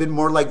because she's been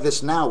more like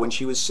this now. When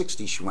she was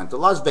 60, she went to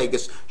Las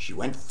Vegas. She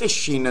went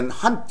fishing and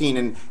hunting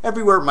and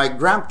everywhere. My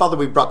grandfather,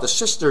 we brought the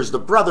sisters, the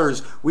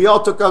brothers. We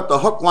all took out the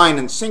hook, line,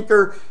 and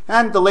sinker,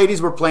 and the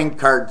ladies were playing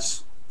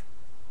cards.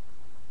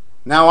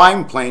 Now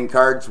I'm playing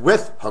cards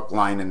with hook,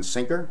 line, and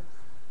sinker.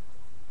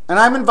 And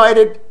I'm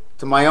invited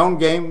to my own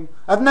game.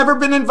 I've never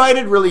been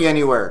invited really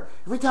anywhere.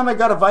 Every time I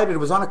got invited, it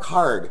was on a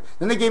card.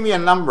 Then they gave me a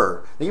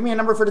number. They gave me a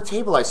number for the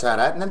table I sat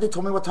at, and then they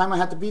told me what time I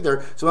had to be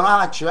there. So in all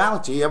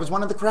actuality, I was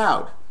one of the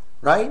crowd,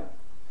 right?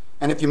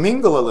 And if you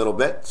mingle a little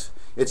bit,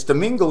 it's the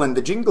mingle and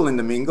the jingle and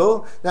the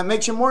mingle that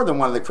makes you more than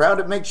one of the crowd.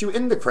 It makes you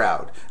in the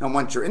crowd. And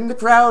once you're in the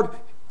crowd,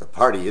 the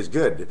party is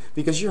good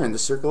because you're in the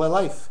circle of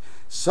life.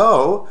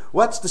 So,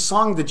 what's the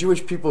song the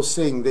Jewish people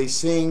sing? They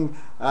sing,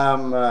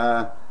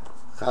 Chava,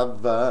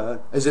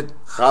 is it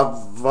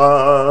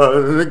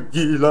Chava,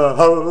 Nagila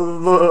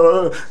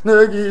Hava,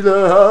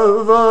 Nagila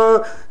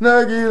Hava,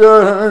 Nagila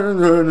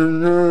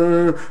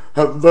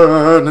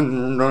Hava,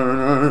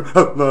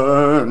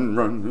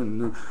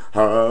 Hava,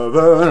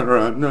 Hava,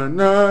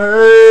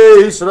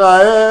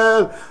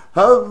 Israel,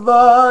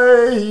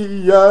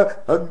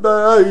 Havaya,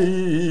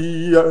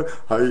 Havaya,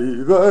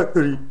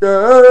 Havaya.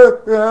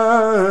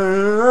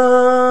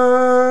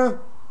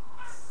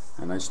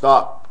 And I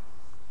stop.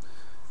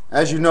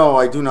 As you know,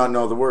 I do not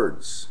know the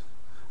words.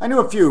 I knew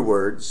a few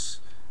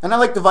words, And I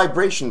like the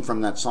vibration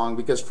from that song,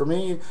 because for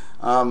me,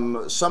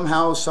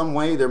 somehow, some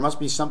way, there must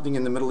be something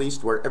in the Middle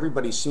East where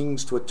everybody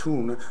sings to a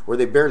tune where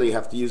they barely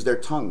have to use their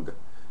tongue.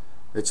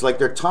 It's like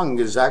their tongue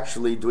is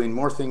actually doing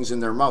more things in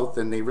their mouth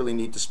than they really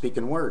need to speak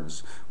in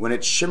words. When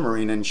it's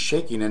shimmering and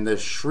shaking and the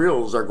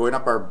shrills are going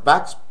up our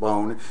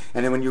backbone,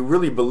 and then when you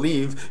really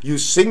believe, you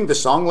sing the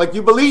song like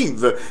you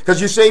believe.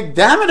 Because you say,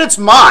 damn it, it's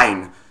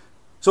mine.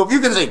 So if you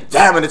can say,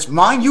 damn it, it's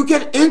mine, you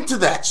get into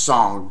that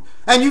song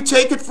and you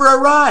take it for a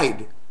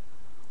ride.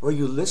 Or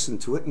you listen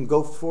to it and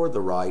go for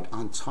the ride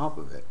on top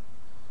of it.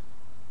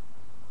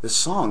 The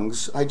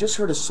songs, I just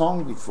heard a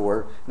song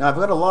before. Now I've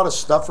got a lot of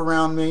stuff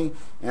around me,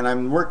 and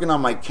I'm working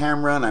on my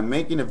camera, and I'm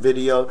making a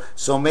video,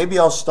 so maybe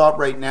I'll stop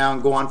right now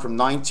and go on from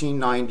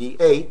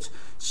 1998.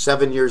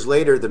 7 years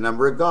later, the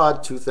number of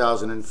God,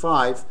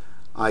 2005,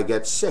 I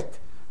get sick.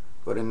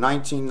 But in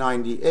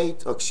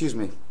 1998,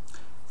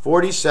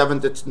 47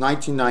 to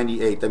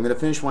 1998, I'm going to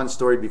finish one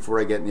story before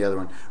I get in the other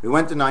one. We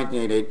went to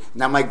 1988.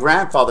 Now my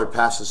grandfather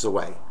passes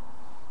away.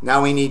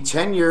 Now we need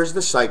 10 years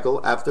to cycle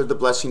after the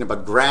blessing of a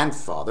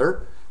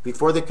grandfather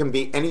before there can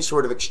be any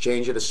sort of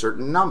exchange at a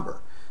certain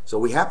number. So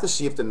we have to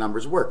see if the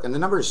numbers work. And the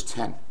number is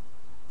 10,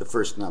 the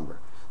first number.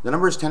 The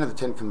number is 10 of the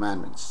 10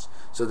 Commandments.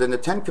 So then the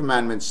 10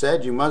 Commandments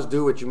said, you must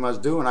do what you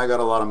must do, and I got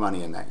a lot of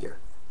money in that year.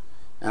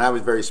 And I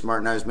was very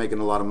smart, and I was making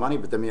a lot of money,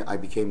 but then I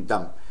became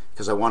dumb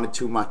because I wanted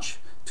too much,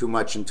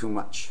 and too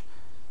much.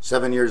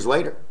 7 years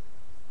later,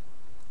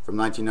 from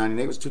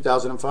 1998, it was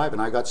 2005,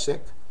 and I got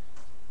sick.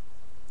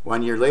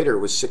 1 year later, it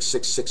was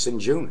 666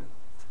 in June,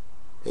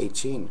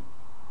 18.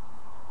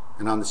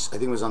 And on this, I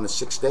think it was on the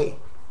 6th day.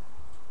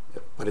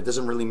 But it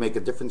doesn't really make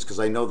a difference because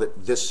I know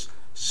that this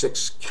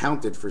 6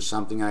 counted for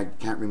something. I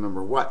can't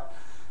remember what.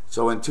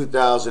 So in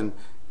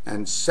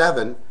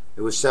 2007,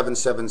 it was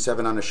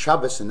 777 on a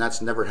Shabbos, and that's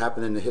never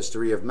happened in the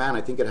history of man.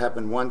 I think it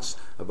happened once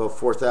about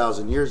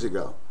 4,000 years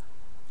ago.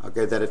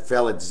 Okay, that it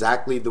fell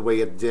exactly the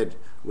way it did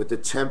with the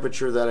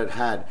temperature that it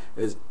had.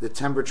 The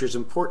temperature is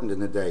important in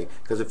the day,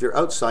 because if you're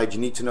outside, you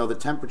need to know the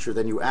temperature,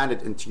 then you add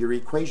it into your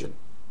equation.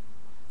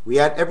 We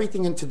add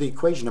everything into the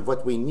equation of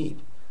what we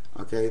need,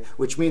 okay?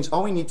 Which means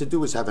all we need to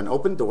do is have an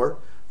open door,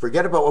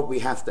 forget about what we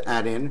have to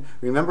add in,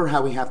 remember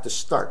how we have to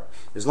start.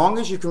 As long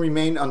as you can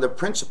remain on the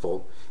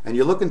principle, and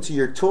you look into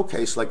your tool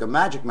case like a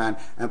magic man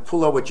and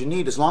pull out what you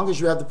need, as long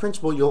as you have the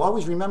principle, you'll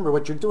always remember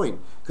what you're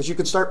doing, because you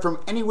can start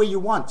from any way you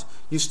want.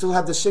 You still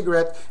have the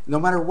cigarette, no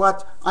matter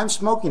what. I'm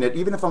smoking it,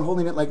 even if I'm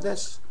holding it like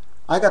this.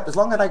 As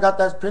long as I got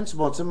that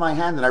principle, it's in my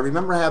hand, and I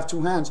remember I have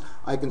 2 hands,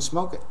 I can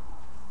smoke it.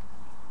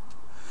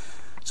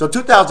 So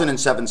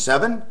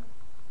 2007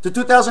 to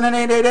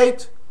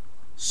 2008,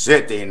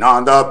 sitting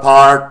on the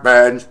park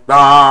bench,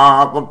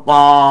 bah, bah,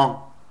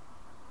 bah.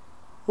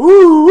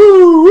 Ooh,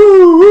 ooh,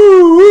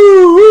 ooh,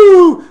 ooh,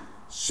 ooh.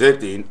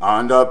 Sitting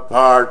on the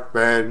park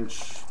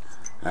bench,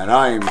 and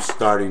I'm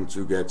starting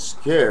to get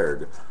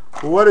scared.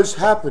 What is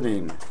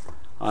happening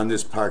on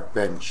this park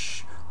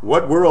bench?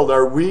 What world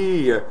are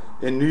we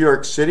in? New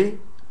York City?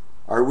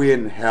 Are we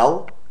in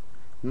hell?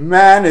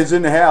 Man is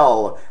in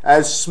hell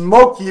as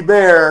Smokey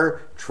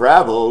Bear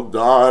traveled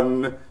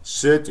on,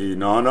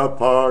 sitting on a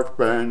park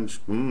bench.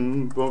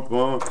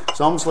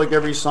 It's almost like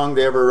every song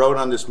they ever wrote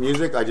on this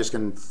music, I just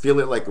can feel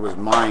it like it was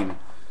mine,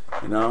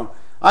 you know.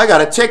 I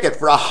got a ticket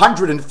for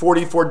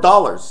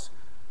 $144.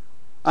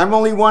 I'm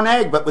only 1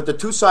 egg, but with the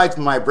 2 sides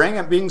of my brain,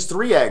 it means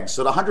 3 eggs.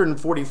 So the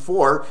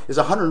 144 is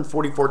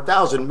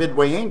 144,000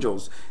 Midway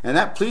Angels. And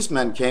that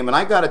policeman came, and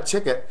I got a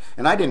ticket,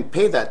 and I didn't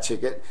pay that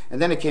ticket.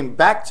 And then it came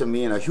back to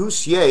me in a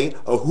huissier,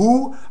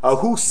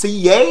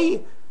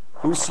 huissier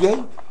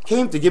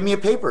came to give me a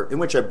paper, in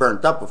which I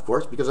burnt up, of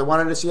course, because I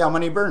wanted to see how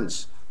many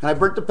burns. And I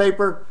burnt the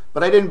paper,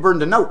 but I didn't burn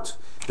the note.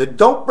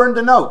 Don't burn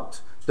the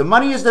note. The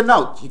money is the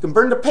note. You can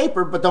burn the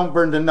paper, but don't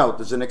burn the note.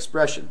 There's an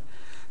expression.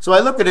 So I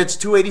look at it, it's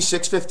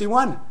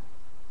 $286.51.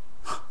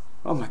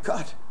 Oh my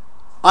God.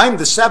 I'm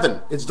the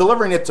 7. It's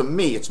delivering it to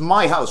me. It's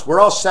my house. We're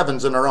all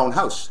 7s in our own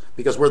house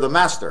because we're the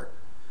master.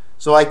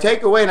 So I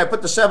take away and I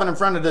put the 7 in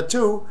front of the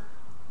 2,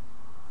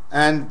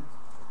 and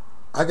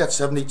I got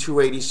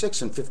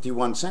 $72.86 and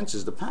 51 cents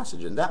is the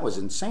passage. And that was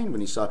insane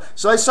when he saw it.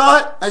 So I saw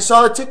it. I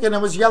saw the ticket and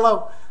it was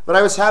yellow. But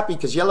I was happy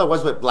because yellow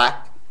was with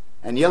black.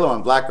 And yellow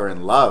and black are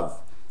in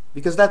love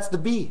because that's the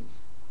bee.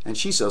 And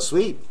she's so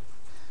sweet.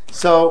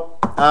 So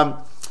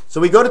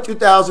we go to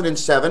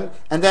 2007,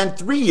 and then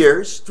 3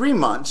 years, 3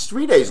 months,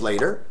 3 days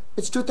later,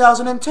 it's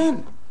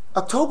 2010,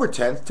 October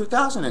 10th,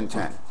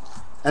 2010.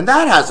 And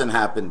that hasn't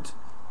happened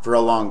for a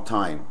long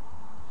time.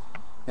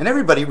 And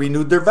everybody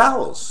renewed their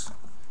vows.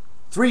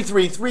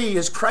 333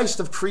 is Christ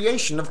of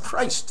creation of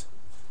Christ.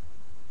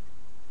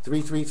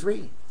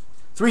 333.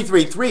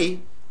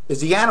 333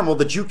 is the animal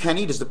that you can't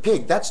eat, is the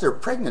pig. That's their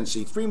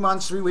pregnancy, 3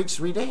 months, 3 weeks,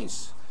 3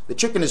 days. The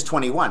chicken is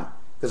 21,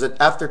 because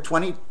after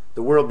 20,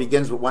 the world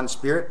begins with one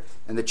spirit,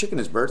 and the chicken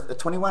is birthed at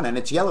 21, and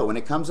it's yellow when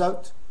it comes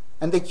out,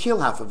 and they kill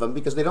half of them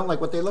because they don't like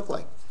what they look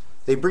like.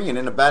 They bring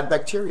in a bad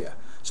bacteria.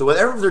 So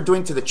whatever they're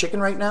doing to the chicken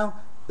right now,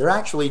 they're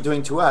actually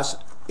doing to us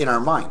in our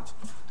mind.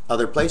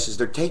 other places.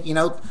 They're taking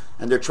out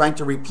and they're trying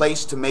to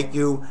replace to make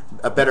you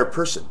a better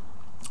person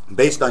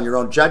based on your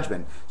own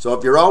judgment. So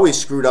if you're always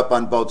screwed up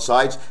on both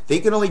sides, they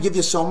can only give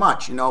you so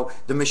much. You know,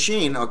 the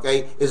machine,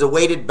 okay, is a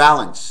weighted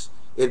balance.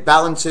 It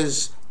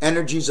balances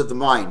energies of the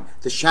mind,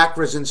 the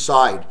chakras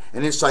inside,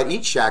 and inside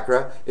each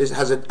chakra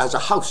has a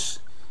house.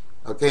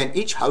 Okay, and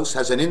each house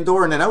has an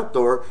indoor and an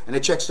outdoor, and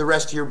it checks the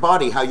rest of your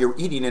body, how you're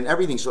eating and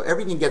everything. So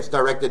everything gets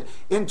directed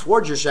in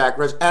towards your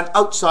chakras and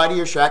outside of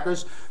your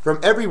chakras. From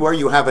everywhere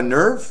you have a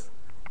nerve,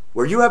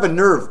 where you have a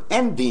nerve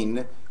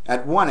ending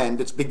at one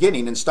end, it's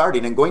beginning and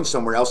starting and going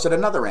somewhere else at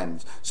another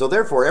end. So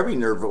therefore, every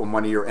nerve on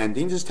one of your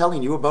endings is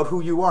telling you about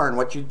who you are and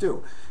what you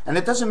do. And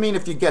it doesn't mean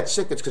if you get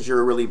sick, it's because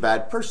you're a really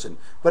bad person.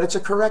 But it's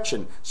a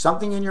correction.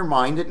 Something in your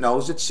mind it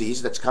knows, it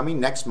sees, that's coming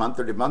next month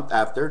or the month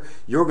after,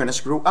 you're going to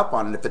screw up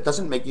on it. If it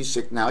doesn't make you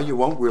sick now, you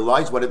won't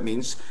realize what it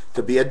means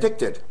to be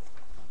addicted.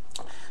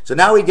 So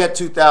now we get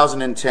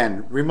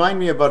 2010. Remind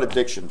me about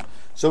addiction.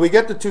 So we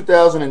get to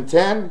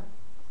 2010.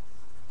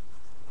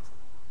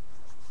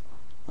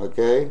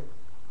 Okay.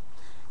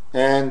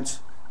 And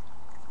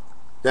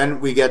then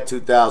we get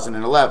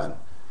 2011.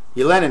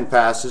 Lenin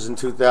passes in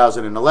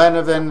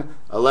 2011,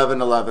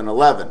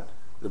 11.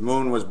 The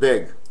moon was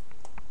big.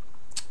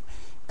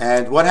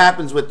 And what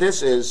happens with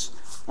this is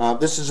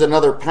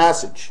another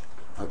passage.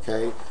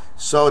 Okay,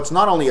 so it's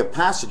not only a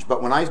passage,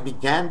 but when I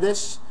began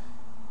this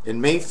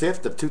in May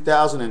 5th of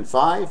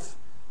 2005,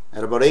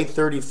 at about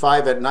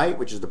 8:35 at night,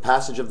 which is the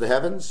passage of the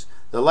heavens,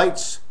 the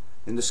lights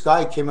in the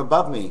sky came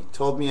above me,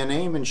 told me a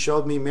name, and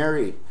showed me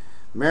Mary.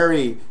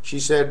 Mary, she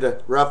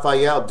said,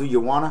 Raphael, do you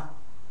wanna?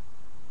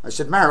 I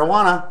said,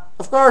 marijuana?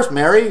 Of course,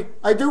 Mary,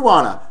 I do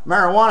wanna.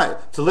 Marijuana,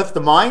 to lift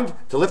the mind,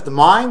 to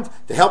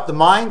help the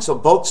mind, so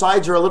both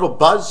sides are a little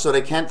buzzed so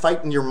they can't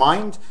fight in your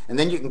mind, and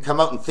then you can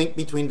come out and think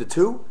between the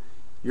two.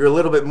 You're a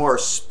little bit more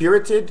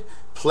spirited,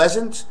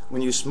 pleasant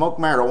when you smoke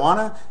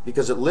marijuana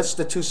because it lifts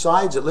the two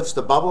sides, it lifts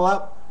the bubble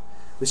up.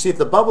 We see if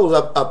the bubble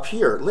up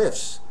here, it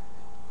lifts.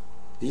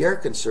 The air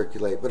can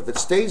circulate, but if it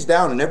stays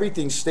down and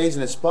everything stays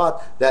in its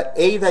spot, that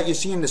A that you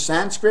see in the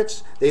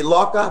Sanskrits, they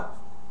lock up.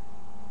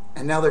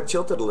 And now they're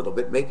tilted a little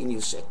bit, making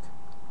you sick.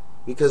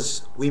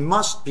 Because we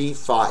must be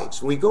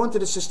fives. When we go into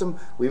the system,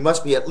 we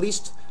must be at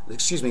least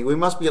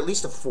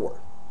a 4.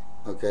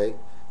 Okay?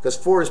 Because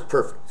 4 is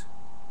perfect.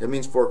 It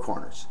means 4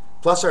 corners.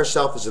 Plus our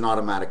self is an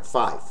automatic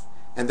 5.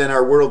 And then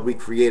our world we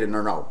create in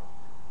our own,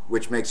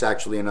 which makes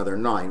actually another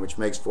 9, which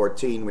makes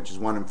 14, which is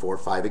 1 and 4,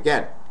 5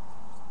 again.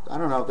 I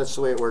don't know, that's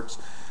the way it works.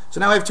 So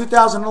now we have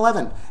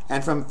 2011,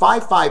 and from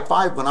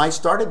 555, when I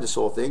started this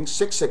whole thing,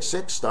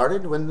 666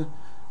 started with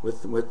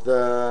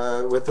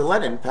the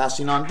Lenin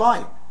passing on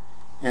by.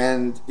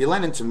 And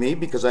Lenin to me,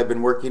 because I've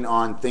been working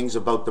on things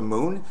about the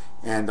moon,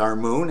 and our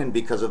moon, and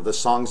because of the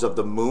songs of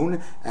the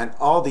moon, and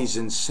all these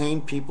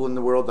insane people in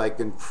the world, I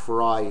can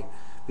cry.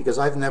 Because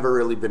I've never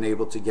really been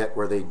able to get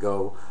where they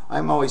go. I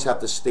always have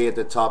to stay at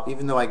the top,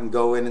 even though I can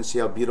go in and see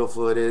how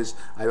beautiful it is.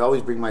 I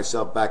always bring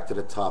myself back to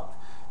the top.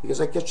 Because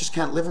I just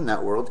can't live in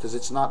that world, because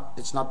it's not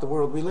the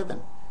world we live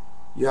in.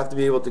 You have to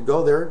be able to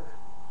go there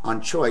on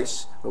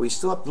choice, but we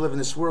still have to live in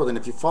this world, and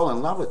if you fall in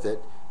love with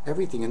it,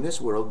 everything in this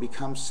world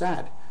becomes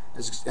sad.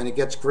 And it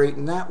gets great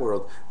in that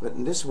world. But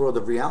in this world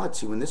of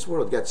reality, when this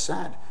world gets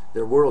sad,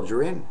 the world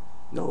you're in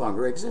no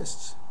longer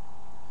exists.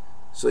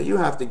 So you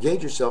have to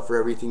gauge yourself for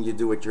everything you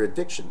do with your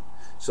addiction.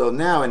 So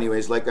now,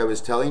 anyways, like I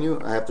was telling you,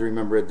 I have to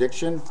remember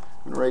addiction. I'm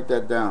going to write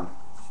that down.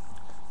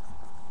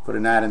 Put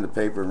an ad in the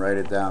paper and write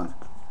it down.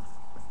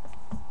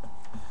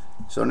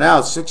 So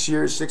now 6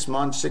 years, 6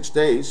 months, 6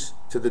 days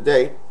to the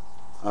date,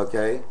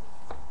 okay,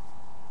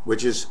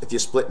 which is, if you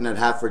split it in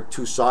half for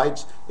 2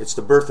 sides, it's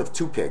the birth of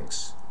 2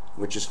 pigs,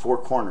 which is 4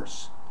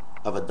 corners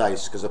of a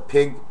dice, because a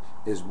pig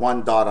is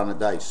 1 dot on a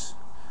dice.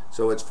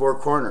 So it's 4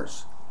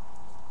 corners.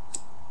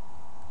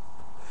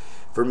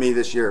 For me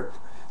this year,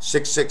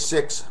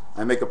 666,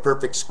 I make a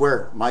perfect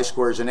square. My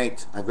square is an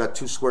 8. I've got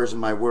 2 squares in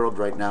my world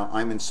right now.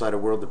 I'm inside a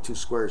world of 2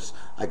 squares.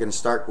 I can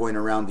start going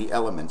around the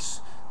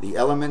elements. The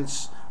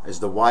elements is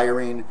the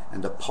wiring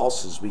and the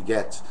pulses we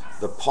get,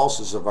 the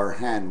pulses of our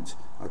hand.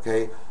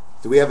 Okay,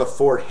 do we have a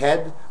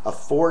forehead, a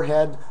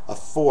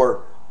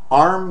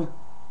 4-arm?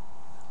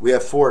 We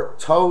have 4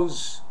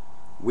 toes.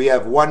 We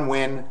have 1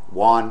 wing, wing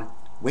wong,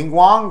 wing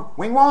wong,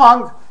 wing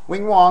wong,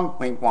 wing wong,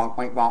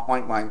 wing wong,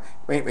 wing wong.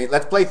 Wait,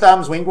 let's play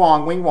thumbs. Wing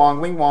wong, wing wong,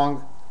 wing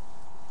wong.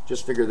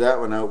 Just figured that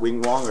one out.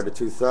 Wing wong are the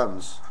 2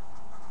 thumbs.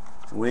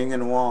 Wing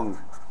and wong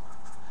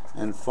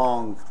and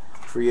fong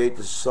create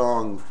the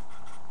song.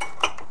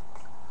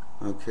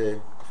 Okay,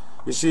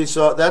 you see,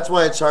 so that's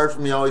why it's hard for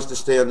me always to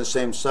stay on the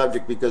same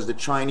subject, because the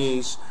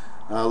Chinese,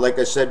 like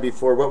I said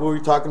before, what were we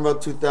talking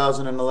about,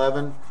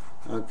 2011?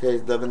 Okay,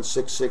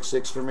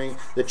 11666 for me.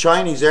 The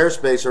Chinese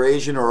airspace, or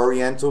Asian or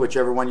Oriental,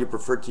 whichever one you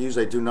prefer to use,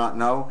 I do not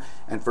know.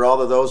 And for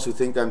all of those who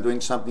think I'm doing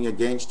something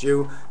against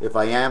you, if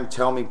I am,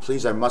 tell me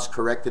please, I must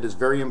correct it. It's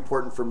very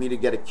important for me to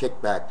get a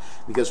kickback,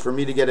 because for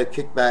me to get a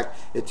kickback,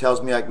 it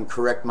tells me I can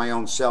correct my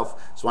own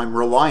self. So I'm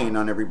relying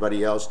on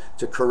everybody else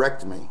to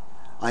correct me.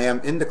 I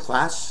am in the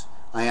class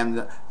I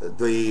am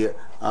the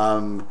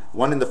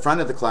one in the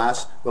front of the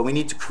class, but we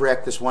need to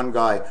correct this one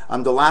guy.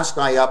 I'm the last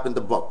guy up in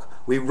the book.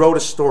 We wrote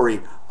a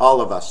story,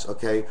 all of us,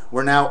 okay?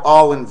 We're now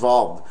all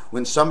involved.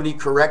 When somebody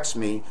corrects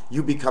me,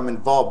 you become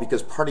involved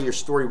because part of your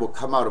story will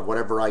come out of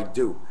whatever I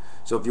do.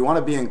 So if you want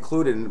to be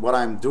included in what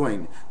I'm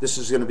doing, this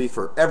is going to be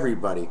for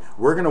everybody.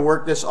 We're going to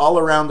work this all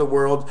around the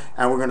world,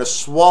 and we're going to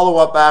swallow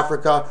up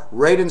Africa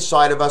right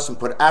inside of us and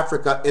put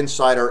Africa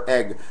inside our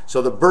egg.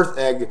 So the birth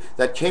egg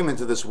that came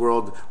into this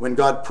world when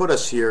God put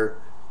us here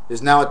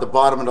is now at the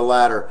bottom of the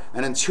ladder.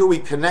 And until we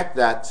connect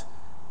that,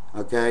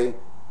 okay,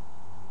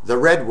 the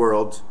red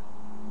world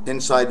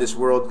inside this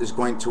world is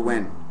going to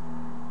win.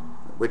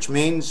 Which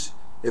means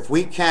if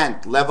we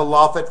can't level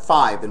off at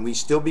 5 and we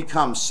still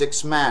become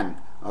 6 man,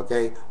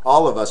 okay,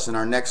 all of us in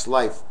our next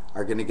life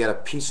are going to get a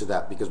piece of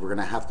that because we're going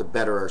to have to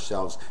better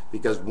ourselves.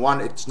 Because one,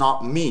 it's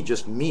not me,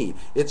 just me.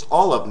 It's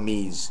all of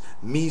me's.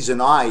 Me's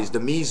and I's, the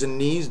me's and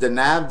knees, the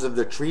nabs of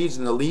the trees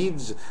and the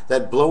leaves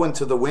that blow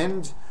into the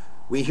wind.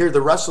 We hear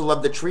the rustle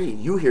of the tree.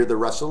 You hear the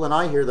rustle and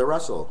I hear the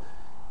rustle.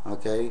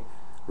 Okay?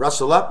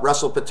 Rustle up,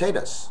 rustle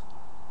potatoes.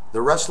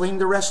 The rustling,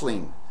 the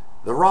wrestling.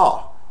 The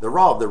raw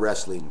of the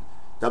wrestling.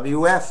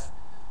 WF.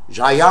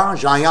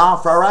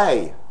 Giant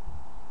Ferrari.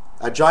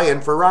 A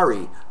giant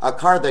Ferrari, a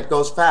car that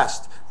goes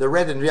fast, the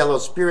red and yellow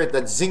spirit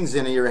that zings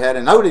into your head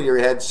and out of your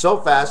head so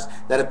fast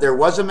that if there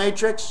was a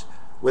matrix,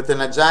 within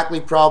exactly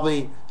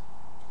probably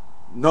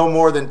no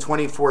more than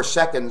 24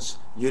 seconds,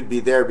 you'd be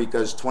there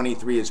because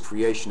 23 is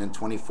creation and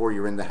 24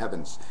 you're in the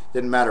heavens.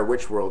 Didn't matter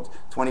which world,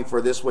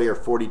 24 this way or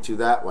 42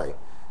 that way.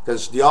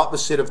 Because the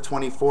opposite of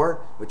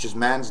 24, which is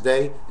man's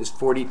day, is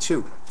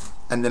 42.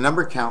 And the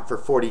number count for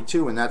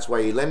 42, and that's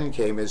why Lenin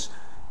came, is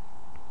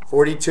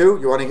 42,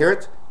 you want to hear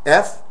it?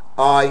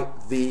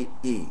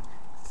 F-I-V-E.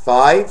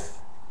 5,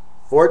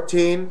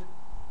 14,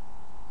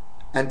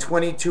 and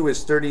 22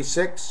 is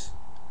 36.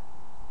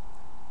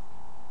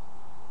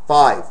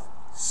 5,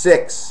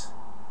 6,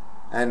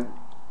 and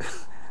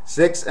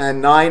 6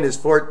 and 9 is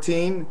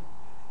 14,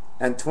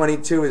 and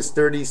 22 is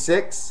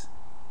 36,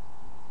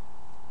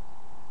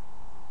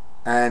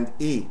 and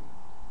E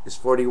is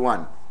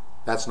 41.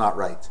 That's not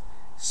right.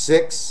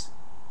 6,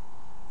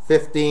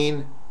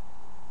 15,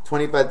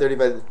 25,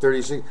 35,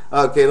 36.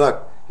 Okay,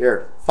 look.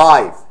 Here,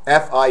 5,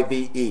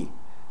 F-I-V-E.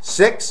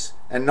 6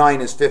 and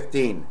 9 is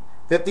 15.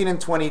 15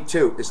 and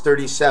 22 is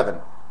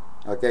 37.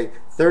 Okay,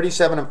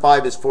 37 and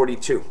 5 is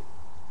 42.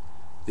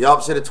 The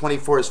opposite of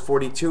 24 is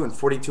 42, and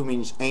 42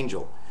 means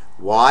angel.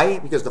 Why?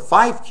 Because the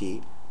 5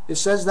 key, it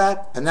says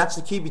that, and that's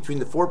the key between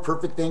the 4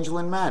 perfect angel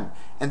and man.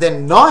 And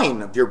then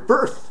 9 of your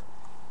birth,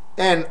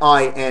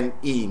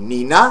 N-I-N-E,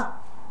 Nina,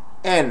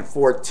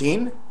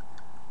 N-14,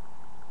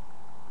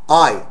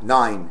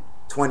 I-9,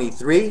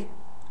 23,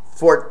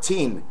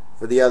 14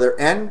 for the other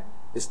N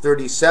is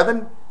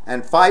 37,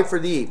 and 5 for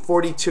the E,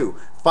 42.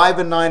 5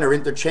 and 9 are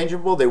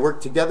interchangeable. They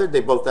work together.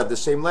 They both have the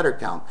same letter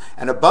count.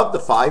 And above the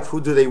 5,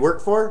 who do they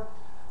work for?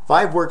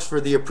 5 works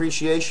for the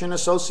appreciation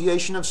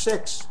association of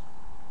 6,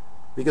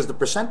 because the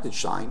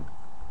percentage sign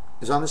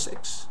is on the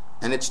 6,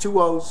 and it's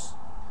 2 O's.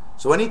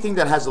 So anything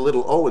that has a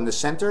little O in the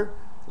center,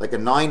 like a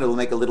 9 will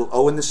make a little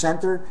O in the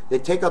center, they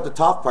take out the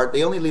top part,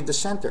 they only leave the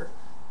center.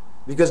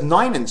 Because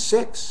 9 and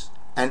 6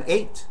 and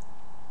 8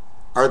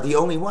 are the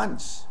only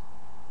ones.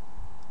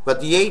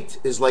 But the 8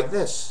 is like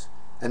this,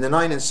 and the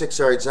 9 and 6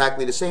 are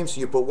exactly the same. So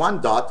you put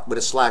one dot with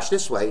a slash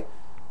this way,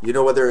 you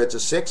know whether it's a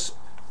 6,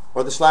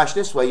 or the slash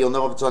this way, you'll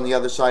know if it's on the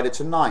other side, it's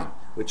a 9,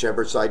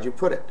 whichever side you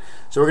put it.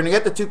 So we're going to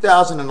get to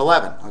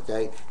 2011,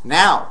 okay?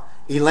 Now,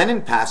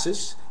 Lenin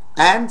passes,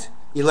 and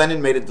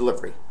Lenin made a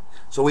delivery.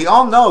 So we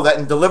all know that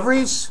in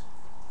deliveries,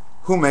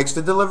 who makes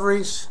the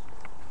deliveries?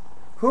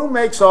 Who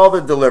makes all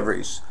the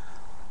deliveries?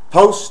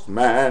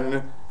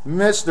 Postman,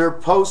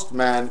 Mr.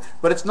 Postman.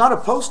 But it's not a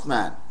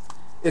postman.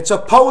 It's a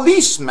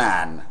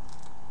policeman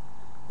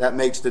that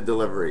makes the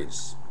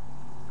deliveries.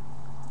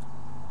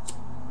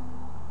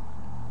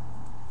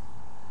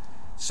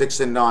 6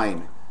 and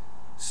 9.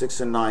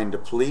 6 and 9, the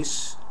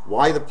police.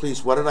 Why the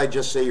police? What did I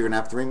just say? You're going to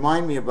have to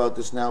remind me about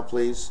this now,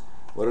 please.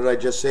 What did I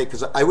just say?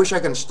 Because I wish I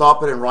can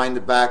stop it and wind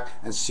it back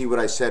and see what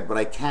I said, but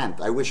I can't.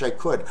 I wish I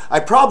could. I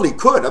probably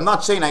could. I'm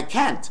not saying I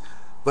can't.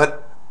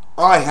 But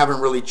I haven't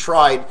really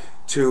tried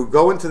to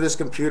go into this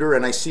computer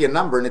and I see a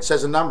number and it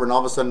says a number and all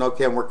of a sudden,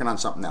 okay, I'm working on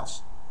something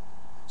else.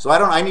 So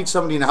I need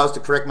somebody in the house to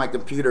correct my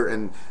computer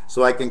and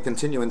so I can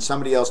continue, and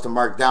somebody else to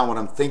mark down what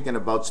I'm thinking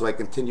about so I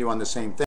continue on the same thing.